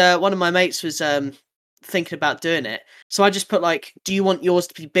 and one of my mates was thinking about doing it. So I just put like, do you want yours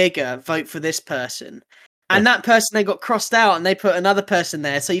to be bigger? Vote for this person. And that person they got crossed out and they put another person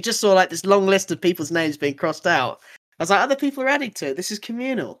there. So you just saw like this long list of people's names being crossed out. I was like, other people are adding to it. This is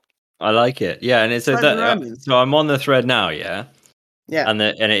communal. I like it. Yeah, and it's so I'm on the thread now, yeah? Yeah. And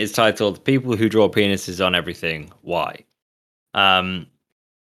it is titled People Who Draw Penises on Everything, Why? And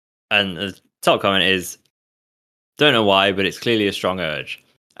the top comment is, don't know why, but it's clearly a strong urge.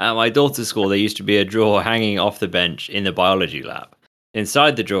 At my daughter's school, there used to be a drawer hanging off the bench in the biology lab.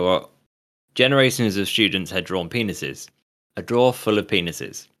 Inside the drawer, generations of students had drawn penises. A drawer full of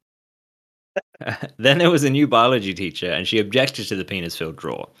penises. Then there was a new biology teacher, and she objected to the penis-filled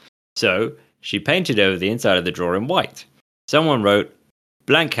drawer. So She painted over the inside of the drawer in white. Someone wrote,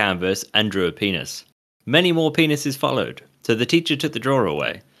 blank canvas, and drew a penis. Many more penises followed, so the teacher took the drawer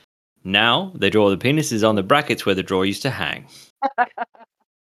away. Now, they draw the penises on the brackets where the drawer used to hang.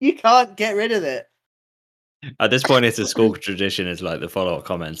 You can't get rid of it. At this point, it's a school tradition. It's like the follow-up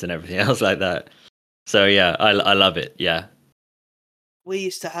comments and everything else like that. So yeah, I love it. Yeah. We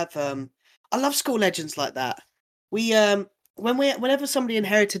used to have I love school legends like that. We whenever somebody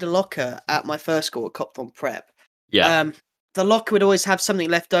inherited a locker at my first school at Copthorne Prep, the locker would always have something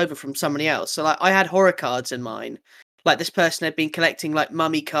left over from somebody else. So like I had horror cards in mine. Like this person had been collecting like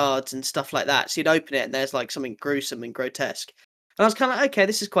mummy cards and stuff like that. So you'd open it and there's like something gruesome and grotesque. And I was kind of like, okay,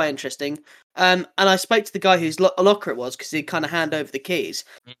 this is quite interesting. And I spoke to the guy whose locker it was because he'd kind of hand over the keys.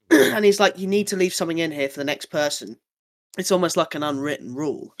 And he's like, you need to leave something in here for the next person. It's almost like an unwritten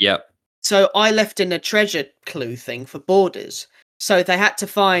rule. Yep. So I left in a treasure clue thing for boarders. So they had to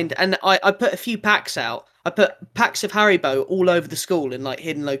find, and I put a few packs out. I put packs of Haribo all over the school in like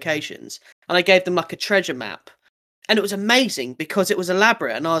hidden locations. And I gave them like a treasure map. And it was amazing because it was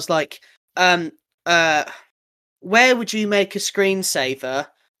elaborate. And I was like, where would you make a screensaver?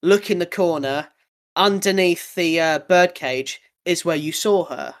 Look in the corner. Underneath the birdcage is where you saw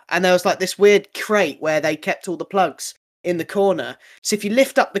her. And there was like this weird crate where they kept all the plugs in the corner. So if you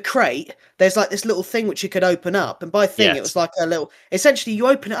lift up the crate, there's like this little thing which you could open up. And by thing, it was like a little... Essentially, you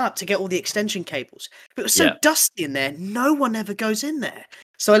open it up to get all the extension cables. But it was so dusty in there, no one ever goes in there.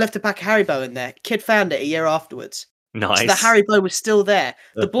 So I left a pack of Haribo in there. Kid found it a year afterwards. Nice. So the Haribo was still there.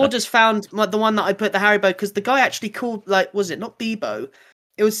 The boarders found the one that I put the Haribo because the guy actually called, like, was it not Bebo?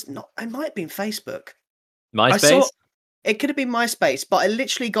 It was not. It might have been Facebook. MySpace. It could have been MySpace, but I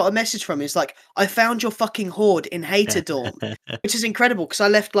literally got a message from him. It's like, I found your fucking hoard in Hater Dorm, which is incredible because I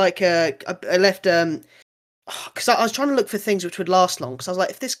left because I was trying to look for things which would last long. Because I was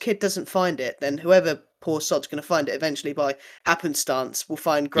like, if this kid doesn't find it, then whoever poor sod's going to find it eventually by happenstance will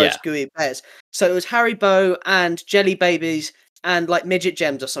find gross gooey bears. So it was Haribo and Jelly Babies and like midget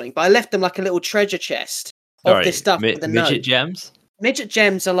gems or something. But I left them like a little treasure chest of this stuff with a note. Midget gems? Midget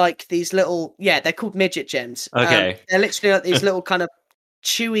gems are like these little, they're called midget gems. Okay. They're literally like these little kind of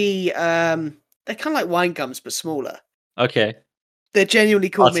chewy, they're kind of like wine gums but smaller. Okay. They're genuinely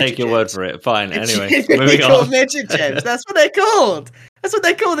called midget gems. I'll take your word for it. Fine. Anyway, moving on. Midget gems. That's what they're called. That's what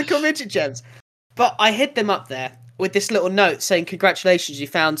they're called. They're called midget gems. But I hid them up there with this little note saying, congratulations, you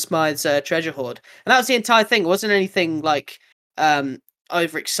found Smythe's treasure hoard. And that was the entire thing. It wasn't anything like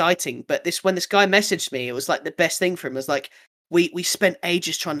over exciting. But when this guy messaged me, it was like the best thing for him. It was like, we spent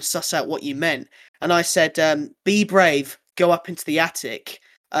ages trying to suss out what you meant. And I said, be brave, go up into the attic.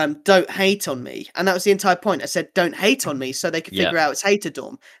 Don't hate on me. And that was the entire point. I said, don't hate on me so they could figure out it's Hater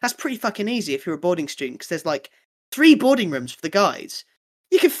Dorm. That's pretty fucking easy if you're a boarding student because there's like 3 boarding rooms for the guys.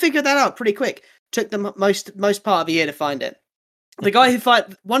 You can figure that out pretty quick. Took them most part of a year to find it.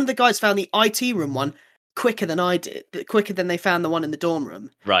 One of the guys found the IT room one quicker than I did, quicker than they found the one in the dorm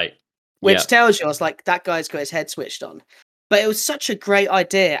room. Right. Which tells you, I was like, that guy's got his head switched on. But it was such a great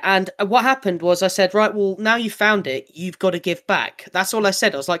idea. And what happened was I said, right, well, now you found it, you've got to give back. That's all I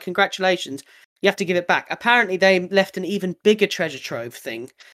said. I was like, congratulations, you have to give it back. Apparently, they left an even bigger treasure trove thing.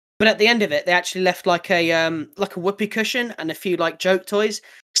 But at the end of it, they actually left like a whoopee cushion and a few like joke toys.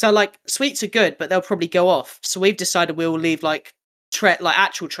 So like sweets are good, but they'll probably go off. So we've decided we'll leave like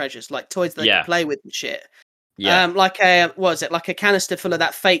actual treasures, like toys that they can play with and shit. Yeah. Like a canister full of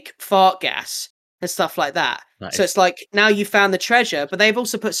that fake fart gas and stuff like that. Nice. So it's like, now you found the treasure, but they've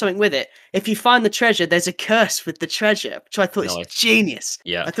also put something with it. If you find the treasure, there's a curse with the treasure, which I thought was genius.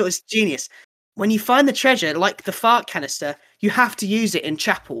 Yeah. I thought it was genius. When you find the treasure, like the fart canister, you have to use it in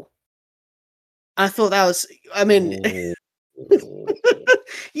chapel. I thought that was,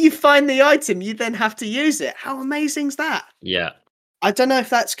 you find the item, you then have to use it. How amazing's that? Yeah. I don't know if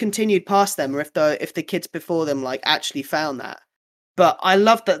that's continued past them or if the kids before them like actually found that. But I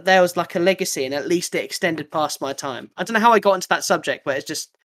love that there was like a legacy and at least it extended past my time. I don't know how I got into that subject, but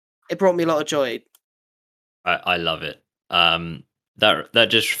it brought me a lot of joy. I love it. That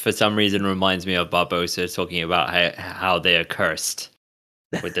just for some reason reminds me of Barbossa talking about how they are cursed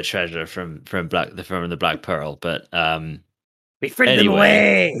with the treasure from the Black Pearl. But we friend them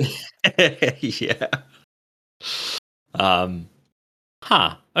away. Yeah.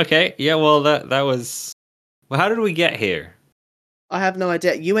 Okay. Yeah. Well, that was. Well, how did we get here? I have no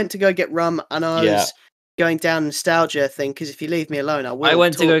idea. You went to go get rum, and I was going down nostalgia thing. Because if you leave me alone, I will. I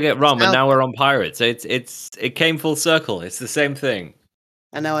went to go get rum, and now we're on pirates. So it came full circle. It's the same thing.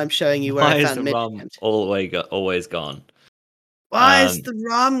 And now I'm showing you where I found the rum always gone. Why is the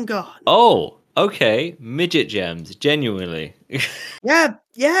rum gone? Oh, okay. Midget gems, genuinely. Yeah,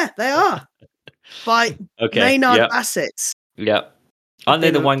 they are. by Maynard Bassett. Yeah. Aren't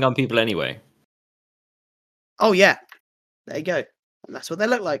they the wine gun people anyway? Oh, yeah. There you go. And that's what they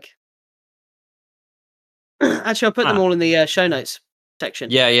look like. Actually, I'll put them all in the show notes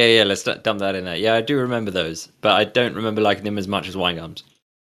section. Yeah. Let's dump that in there. Yeah, I do remember those, but I don't remember liking them as much as wine gums.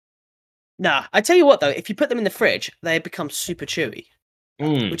 Nah, I tell you what, though, if you put them in the fridge, they become super chewy.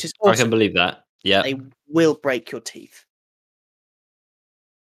 Which is awesome. I can believe that. Yeah. They will break your teeth.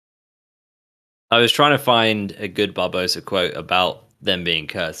 I was trying to find a good Barbossa quote about them being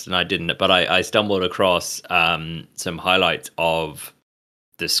cursed, and I didn't, but I stumbled across some highlights of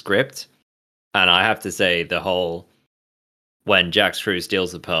the script, and I have to say the whole when Jack's crew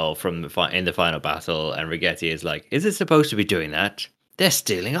steals the pearl from in the final battle, and Rigetti is like, "Is it supposed to be doing that? They're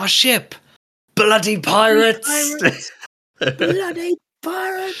stealing our ship, bloody pirates! Bloody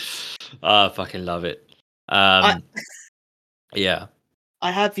pirates!" I fucking love it. Yeah. I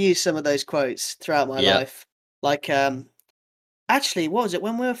have used some of those quotes throughout my life. Like, actually, what was it?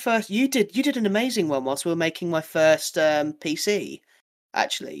 When we were first, you did an amazing one whilst we were making my first PC.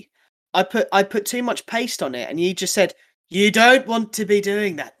 Actually, I put too much paste on it, and you just said, "You don't want to be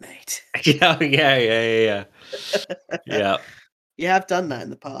doing that, mate." Yeah. Yeah. You have done that in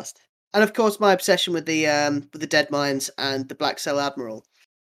the past, and of course, my obsession with the Dead Mines and the Black Sail Admiral.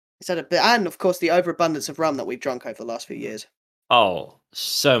 And of course, the overabundance of rum that we've drunk over the last few years. Oh,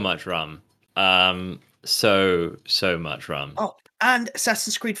 so much rum. So much rum. Oh, and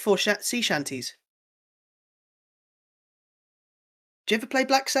Assassin's Creed 4 sea shanties. Did you ever play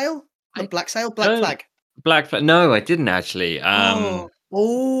Black Sail? Black Sail? Black Flag? Black Flag. No, I didn't actually.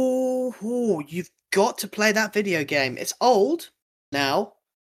 You've got to play that video game. It's old now.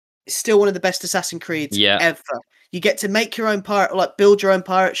 It's still one of the best Assassin's Creeds ever. You get to make your own build your own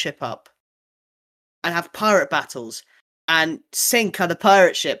pirate ship up and have pirate battles and sink other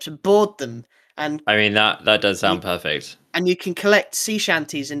pirate ships and board them. And I mean, that does sound perfect. And you can collect sea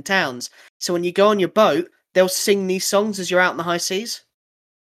shanties in towns. So when you go on your boat, they'll sing these songs as you're out in the high seas.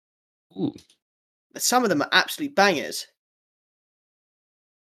 Ooh. Some of them are absolute bangers.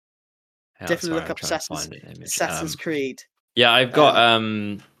 Definitely look up Assassin's Creed. Yeah, I've got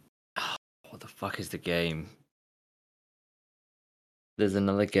what the fuck is the game? There's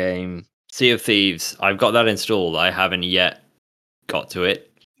another game, Sea of Thieves. I've got that installed. I haven't yet got to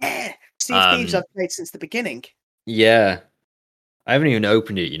it. Yeah, Sea of Thieves I've played since the beginning. Yeah, I haven't even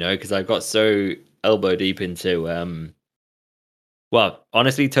opened it, because I got so elbow deep into well,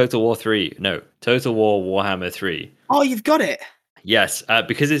 honestly, Total War Warhammer 3. Oh, you've got it. Yes,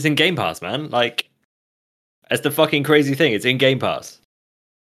 because it's in Game Pass, man. Like, that's the fucking crazy thing. It's in Game Pass,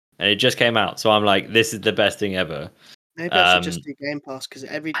 and it just came out. So I'm like, this is the best thing ever. Maybe I should just do Game Pass because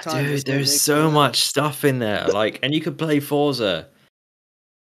every time there's so much stuff in there. Like, and you could play Forza.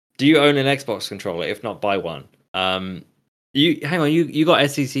 Do you own an Xbox controller? If not, buy one. You got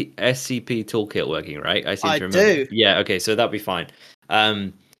SCP Toolkit working, right? I do. Yeah. Okay. So that'll be fine.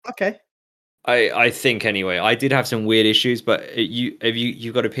 Okay. I think anyway. I did have some weird issues, but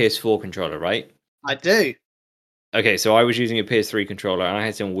you've got a PS4 controller, right? I do. Okay, so I was using a PS3 controller, and I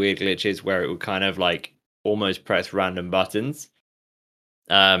had some weird glitches where it would kind of like almost press random buttons.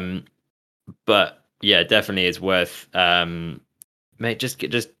 But yeah, definitely it's worth. Mate, just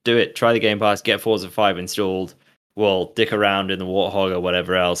do it. Try the Game Pass. Get Forza 5 installed. We'll dick around in the Warthog or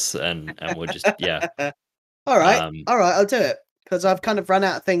whatever else, and we'll just All right, I'll do it because I've kind of run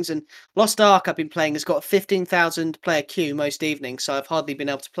out of things. And Lost Ark I've been playing has got a 15,000 player queue most evenings, so I've hardly been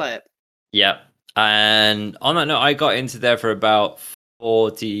able to play it. Yeah, and on that note, I got into there for about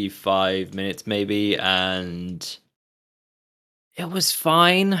 45 minutes maybe, and it was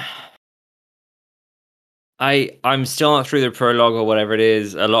fine. I'm still not through the prologue or whatever it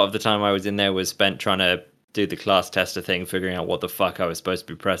is. A lot of the time I was in there was spent trying to do the class tester thing, figuring out what the fuck I was supposed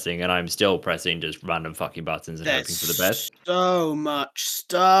to be pressing, and I'm still pressing just random fucking buttons and hoping for the best. So much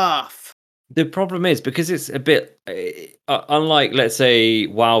stuff. The problem is, because it's a bit unlike, let's say,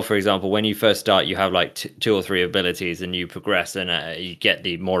 WoW, for example, when you first start, you have like 2 or 3 abilities and you progress and you get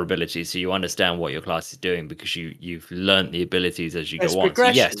the more abilities, so you understand what your class is doing because you've learned the abilities as you go on. So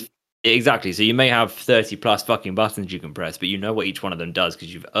yes, exactly. So you may have 30 plus fucking buttons you can press, but you know what each one of them does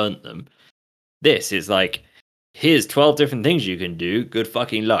because you've earned them. This is like, here's 12 different things you can do. Good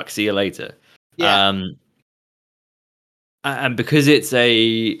fucking luck. See you later. Yeah. And because it's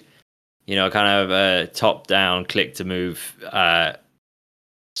a, kind of a top-down, click-to-move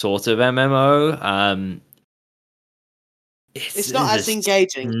sort of MMO, it's not as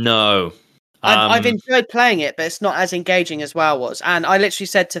engaging. No. I've enjoyed playing it, but it's not as engaging as WoW was. And I literally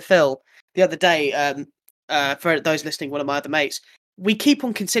said to Phil the other day, for those listening, one of my other mates, we keep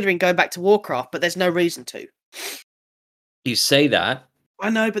on considering going back to Warcraft, but there's no reason to. You say that. I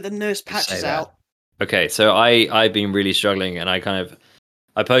know, but the newest patch is out. Okay, so I've been really struggling, and I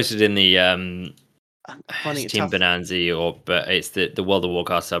posted in the Team Bonanza, but it's the World of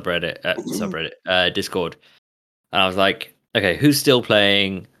Warcraft subreddit, Discord, and I was like, okay, who's still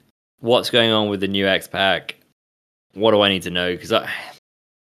playing? What's going on with the new X pack? What do I need to know? Because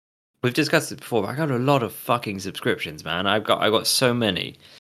we've discussed it before, but I got a lot of fucking subscriptions, man. I've got so many.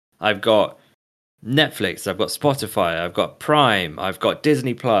 I've got Netflix, I've got Spotify, I've got Prime, I've got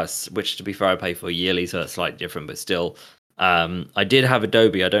Disney Plus, which to be fair I pay for yearly, so it's slightly different, but still. I did have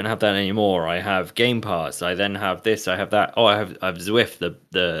Adobe, I don't have that anymore. I have Game Pass, I then have this, I have that. Oh, I have Zwift,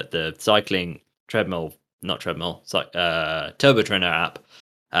 the cycling turbo trainer app.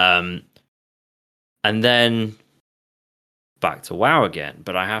 And then back to WoW again,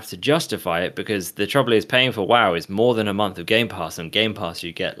 but I have to justify it because the trouble is paying for WoW is more than a month of Game Pass, and Game Pass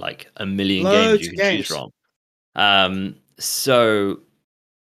you get like a million games you can choose from. So,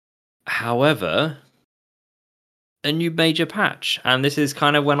 however, a new major patch, and this is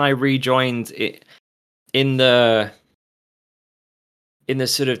kind of when I rejoined it in the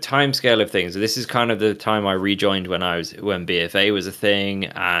sort of time scale of things. This is kind of the time I rejoined when BFA was a thing,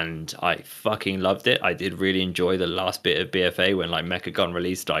 and I fucking loved it. I did really enjoy the last bit of BFA when like Mechagon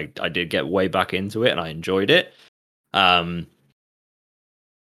released. I did get way back into it, and I enjoyed it. Again,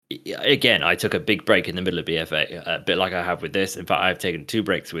 I took a big break in the middle of BFA, a bit like I have with this. In fact, I've taken 2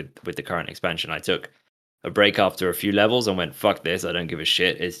 breaks with the current expansion. I took a break after a few levels and went, fuck this, I don't give a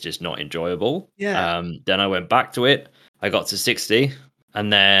shit. It's just not enjoyable. Yeah. Then I went back to it. I got to 60.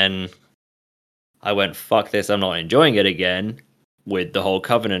 And then I went, fuck this, I'm not enjoying it again. With the whole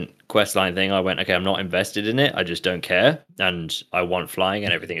Covenant questline thing, I went, okay, I'm not invested in it. I just don't care. And I want flying,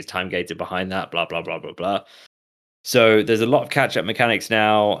 and everything is time gated behind that, blah, blah, blah, blah, blah. So there's a lot of catch-up mechanics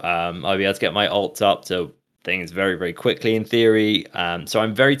now. I'll be able to get my ults up to things very, very quickly in theory. So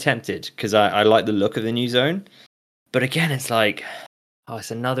I'm very tempted because I like the look of the new zone. But again, it's like, oh,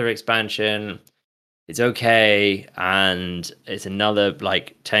 it's another expansion. It's okay, and it's another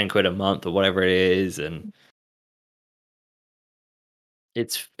like 10 quid a month or whatever it is, and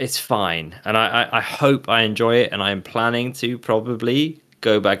it's fine. And I hope I enjoy it, and I'm planning to probably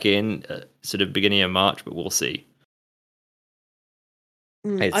go back in sort of beginning of March, but we'll see.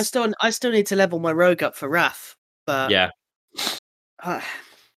 I still need to level my rogue up for Wrath, but yeah, I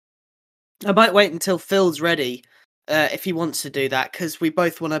might wait until Phil's ready. If he wants to do that, because we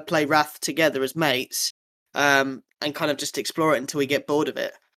both want to play Wrath together as mates, and kind of just explore it until we get bored of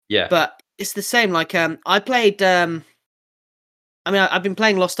it. Yeah. But it's the same. Like, I played. I've been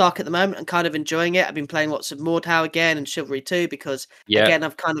playing Lost Ark at the moment and kind of enjoying it. I've been playing lots of Mordhau again and Chivalry 2 because, again,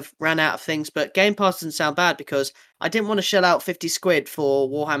 I've kind of ran out of things. But Game Pass doesn't sound bad because I didn't want to shell out 50 squid for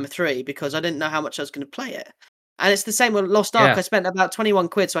Warhammer 3 because I didn't know how much I was going to play it. And it's the same with Lost Ark. I spent about 21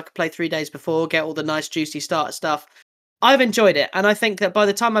 quid so I could play 3 days before, get all the nice juicy starter stuff. I've enjoyed it, and I think that by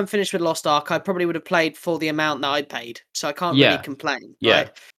the time I'm finished with Lost Ark, I probably would have played for the amount that I paid, so I can't really complain, right?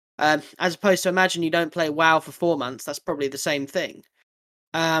 As opposed to, imagine you don't play WoW for 4 months, that's probably the same thing.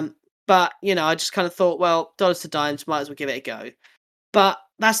 But, you know, I just kind of thought, well, dollars to dimes, might as well give it a go. But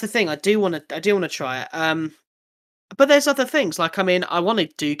that's the thing, I do want to try it. But there's other things, like, I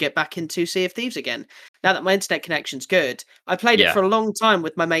wanted to get back into Sea of Thieves again. Now that my internet connection's good, I played it for a long time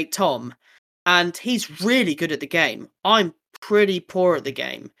with my mate Tom, and he's really good at the game. I'm pretty poor at the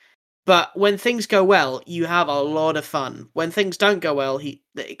game. But when things go well, you have a lot of fun. When things don't go well,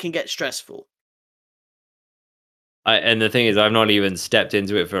 it can get stressful. And the thing is, I've not even stepped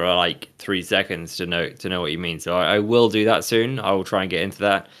into it for like 3 seconds to know what you mean. So I will do that soon. I will try and get into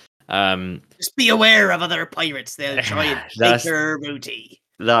that. Just be aware of other pirates. They'll try and take your booty.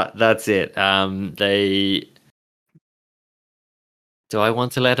 That's it. Do I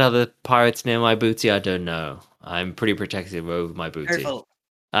want to let other pirates near my booty? I don't know. I'm pretty protective over my booty. Careful.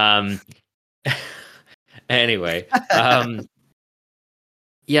 Anyway,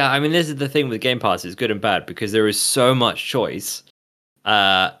 yeah, I mean, this is the thing with Game Pass. It's good and bad because there is so much choice.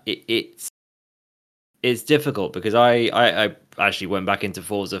 It's difficult because I actually went back into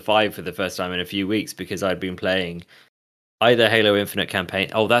Forza 5 for the first time in a few weeks because I'd been playing either Halo Infinite campaign.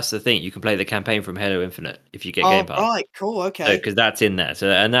 Oh, that's the thing. You can play the campaign from Halo Infinite if you get Game Pass. Right, cool, okay. Because that's in there.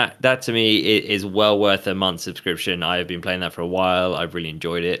 So, and that to me is well worth a month subscription. I have been playing that for a while. I've really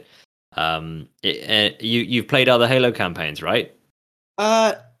enjoyed it. You've played other Halo campaigns, right?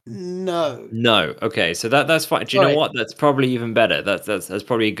 No. No. Okay, so that's fine. Do you know what? That's probably even better. That's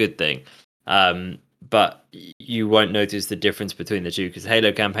probably a good thing. But you won't notice the difference between the two because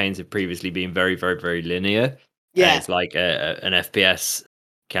Halo campaigns have previously been very, very, very linear. Yeah. it's like an FPS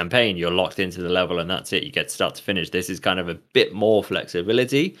campaign. You're locked into the level, and that's it. You get start to finish. This is kind of a bit more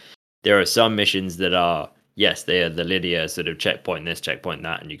flexibility. There are some missions that are, yes, they are the linear sort of checkpoint this, checkpoint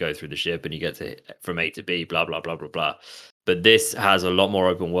that, and you go through the ship and you get to from A to B, blah blah blah blah blah. But this has a lot more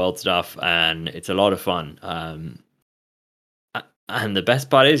open world stuff, and it's a lot of fun. And the best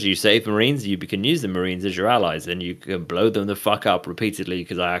part is, you save Marines, you can use the Marines as your allies, and you can blow them the fuck up repeatedly,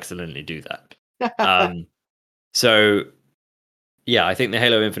 because I accidentally do that. So yeah, I think the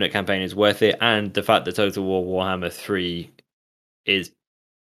Halo Infinite campaign is worth it, and the fact that Total War Warhammer 3 is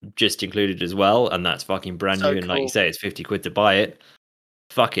just included as well, and that's fucking brand So new. And like you cool. say, it's 50 quid to buy it.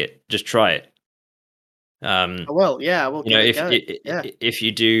 Fuck it, just try it. I will, yeah, I will You know, give it a go. if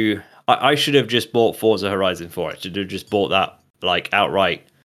you do, I should have just bought Forza Horizon 4. I should have just bought that like outright,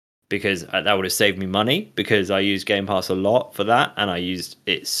 because that would have saved me money, because I use Game Pass a lot for that, and I used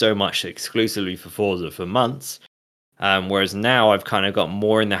it so much exclusively for Forza for months. Whereas now I've kind of got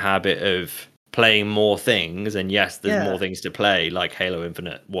more in the habit of playing more things, and yes, there's more things to play, like Halo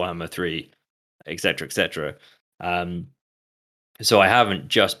Infinite, Warhammer 3, etc., etc. So I haven't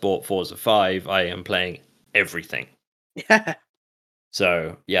just bought Forza 5. I am playing everything. Yeah.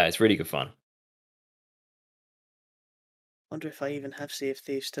 So yeah, it's really good fun. Wonder if I even have Sea of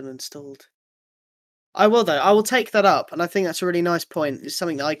Thieves still installed. I will though. I will take that up, and I think that's a really nice point. It's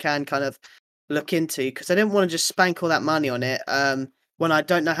something that I can kind of look into, because I didn't want to just spank all that money on it when I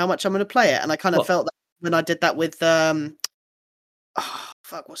don't know how much I'm going to play it, and I kind of felt that when I did that with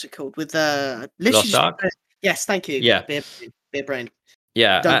what's it called? With Lost Ark. Yes, thank you. Yeah, beer brain.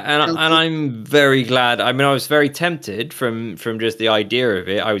 Yeah, and I'm very glad. I mean, I was very tempted from just the idea of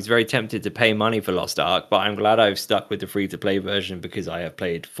it. I was very tempted to pay money for Lost Ark, but I'm glad I've stuck with the free to play version, because I have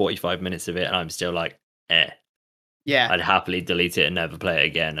played 45 minutes of it, and I'm still like, Yeah, I'd happily delete it and never play it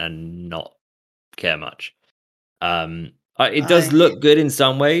again, and not care much. It does look good in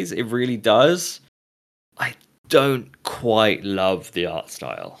some ways. It really does. I don't quite love the art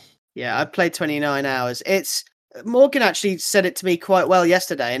style. Yeah, I played 29 hours. Morgan actually said it to me quite well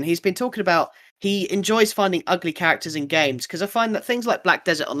yesterday, and he's been talking about he enjoys finding ugly characters in games, because I find that things like Black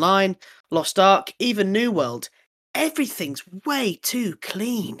Desert Online, Lost Ark, even New World, everything's way too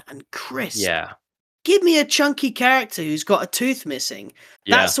clean and crisp. Yeah. Give me a chunky character who's got a tooth missing.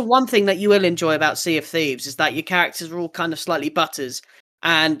 That's the one thing that you will enjoy about Sea of Thieves, is that your characters are all kind of slightly butters,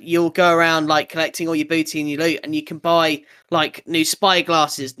 and you'll go around like collecting all your booty and your loot, and you can buy like new spy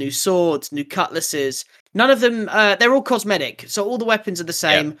glasses, new swords, new cutlasses. None of them, they're all cosmetic, so all the weapons are the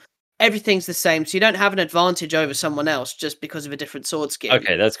same. Yeah. Everything's the same, so you don't have an advantage over someone else just because of a different sword skin.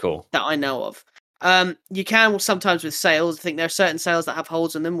 Okay, that's cool. That I know of. You can sometimes with sails. I think there are certain sails that have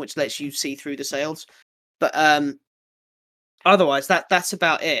holes in them, which lets you see through the sails. But otherwise, that's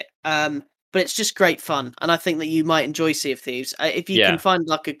about it. But it's just great fun, and I think that you might enjoy Sea of Thieves. If you can find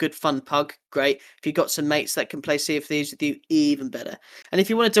like a good fun pug, great. If you've got some mates that can play Sea of Thieves with you, even better. And if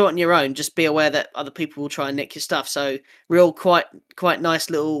you want to do it on your own, just be aware that other people will try and nick your stuff. So real quite nice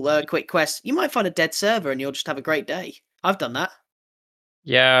little quick quests. You might find a dead server, and you'll just have a great day. I've done that.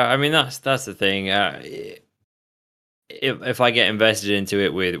 Yeah, I mean that's the thing. If I get invested into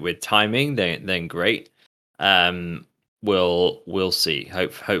it with timing, then great. We'll see.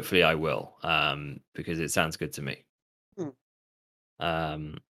 Hopefully I will. Because it sounds good to me.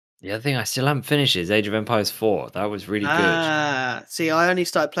 The other thing I still haven't finished is Age of Empires 4. That was really good. See, I only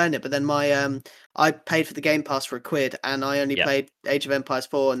started playing it, but then my I paid for the Game Pass for £1, and I only played Age of Empires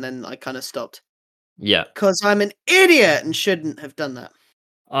 4, and then I kind of stopped. Yeah, because I'm an idiot and shouldn't have done that.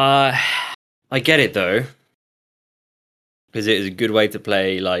 I get it though, because it is a good way to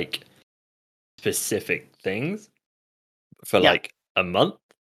play like specific things for like a month.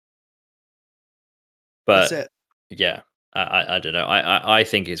 But that's it. Yeah, I don't know. I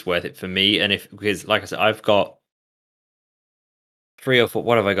think it's worth it for me, and because like I said, I've got 3 or 4.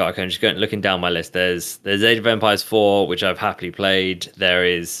 What have I got? Okay, I'm just looking down my list. There's Age of Empires 4, which I've happily played. There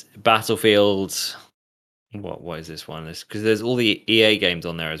is Battlefield. What is this one? Because there's all the EA games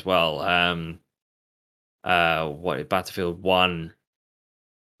on there as well. What Battlefield 1,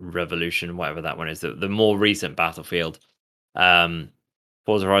 Revolution, whatever that one is, the more recent Battlefield. Forza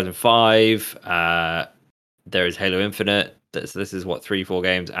Horizon 5. There is Halo Infinite. This is what 3-4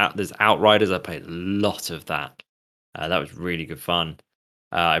 games. There's Outriders. I played a lot of that. That was really good fun.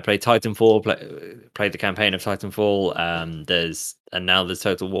 I played Titanfall. Played the campaign of Titanfall. And now there's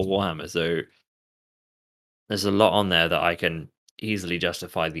Total War Warhammer. So there's a lot on there that I can easily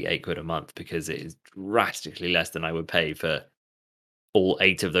justify the £8 a month, because it is drastically less than I would pay for all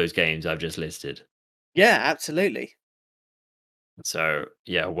 8 of those games I've just listed. Yeah, absolutely. So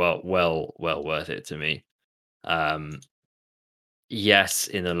yeah, well worth it to me. Yes,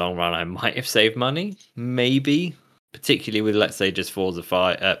 in the long run, I might have saved money, maybe, particularly with, let's say, just Forza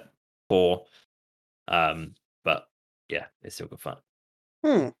 5 at 4. But yeah, it's still good fun.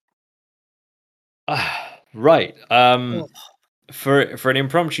 Right. For an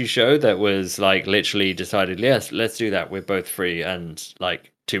impromptu show that was like literally decided, yes, let's do that. We're both free, and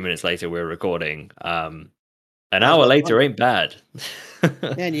like 2 minutes later, we're recording. An hour later ain't bad.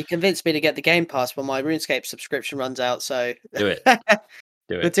 Yeah, and you convinced me to get the Game Pass when my RuneScape subscription runs out. So Do it. Do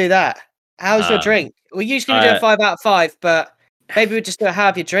we'll it. do that. How's your drink? We usually do a 5 out of 5, but maybe we'll just do a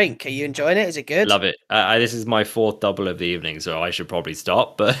have your drink. Are you enjoying it? Is it good? Love it. This is my 4th double of the evening, so I should probably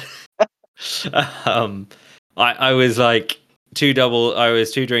stop. But I was like 2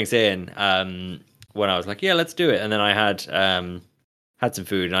 drinks in when I was like, yeah, let's do it. And then I had some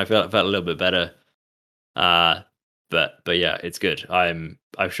food, and I felt a little bit better. But yeah, it's good. I've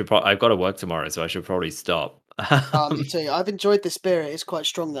got to work tomorrow, so I should probably stop. Me too. I've enjoyed this beer. It's quite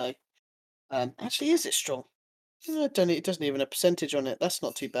strong though. Actually, is it strong? It doesn't even have a percentage on it. That's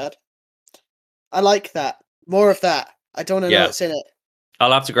not too bad. I like that. More of that. I don't know what's in it.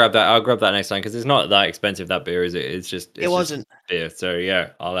 I'll have to grab that. I'll grab that next time because it's not that expensive. That beer, is it? It wasn't beer. So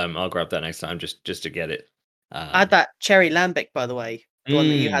yeah, I'll grab that next time just to get it. I had that cherry lambic, by the way, the one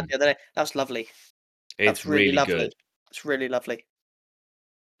that you had the other day. That was lovely. It's really lovely. Good. It's really lovely.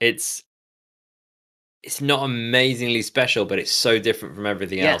 It's not amazingly special, but it's so different from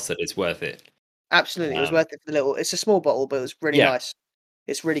everything else that it's worth it. Absolutely, it was worth it for the little. It's a small bottle, but it was really nice.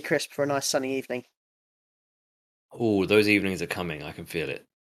 It's really crisp for a nice sunny evening. Oh, those evenings are coming. I can feel it.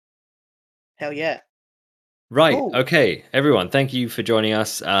 Hell yeah. Right. Ooh. Okay, everyone. Thank you for joining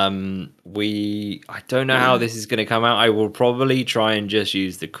us. I don't know how this is going to come out. I will probably try and just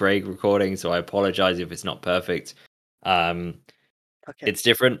use the Craig recording, so I apologize if it's not perfect. Okay. It's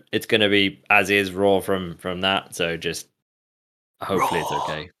different. It's going to be as is raw from that. So just hopefully it's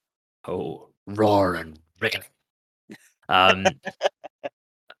okay. Oh, raw and wriggling.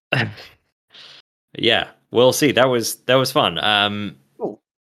 Yeah, we'll see. That was fun. Cool.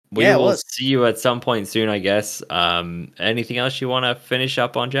 We will see you at some point soon, I guess. Anything else you want to finish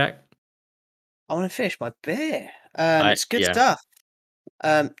up on, Jack? I want to finish my beer. It's good stuff.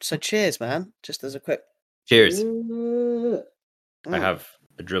 So cheers, man. Just as a quick cheers. I have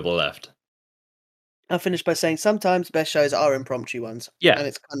a dribble left. I'll finish by saying sometimes the best shows are impromptu ones. Yeah. And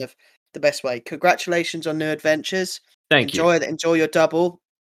it's kind of the best way. Congratulations on new adventures. Thank you. Enjoy your double.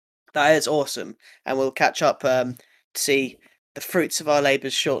 That is awesome. And we'll catch up to see the fruits of our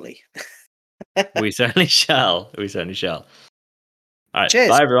labours shortly. We certainly shall. We certainly shall. All right. Cheers.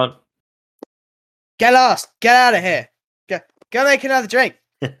 Bye, everyone. Get lost. Get out of here. Go make another drink.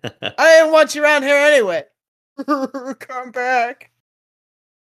 I didn't want you around here anyway. Come back.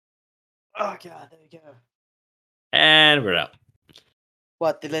 Oh, God. There we go. And we're out.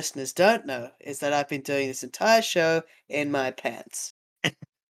 What the listeners don't know is that I've been doing this entire show in my pants.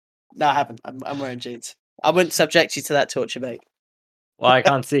 No, I haven't. I'm wearing jeans. I wouldn't subject you to that torture, mate. Well, I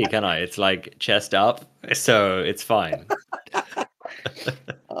can't see, can I? It's like chest up, so it's fine.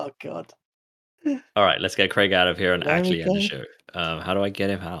 Oh, God. All right, let's get Craig out of here and actually end the show. How do I get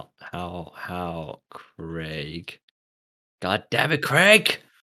him out? How, Craig? God damn it, Craig!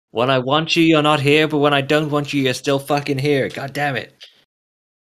 When I want you, you're not here, but when I don't want you, you're still fucking here. God damn it.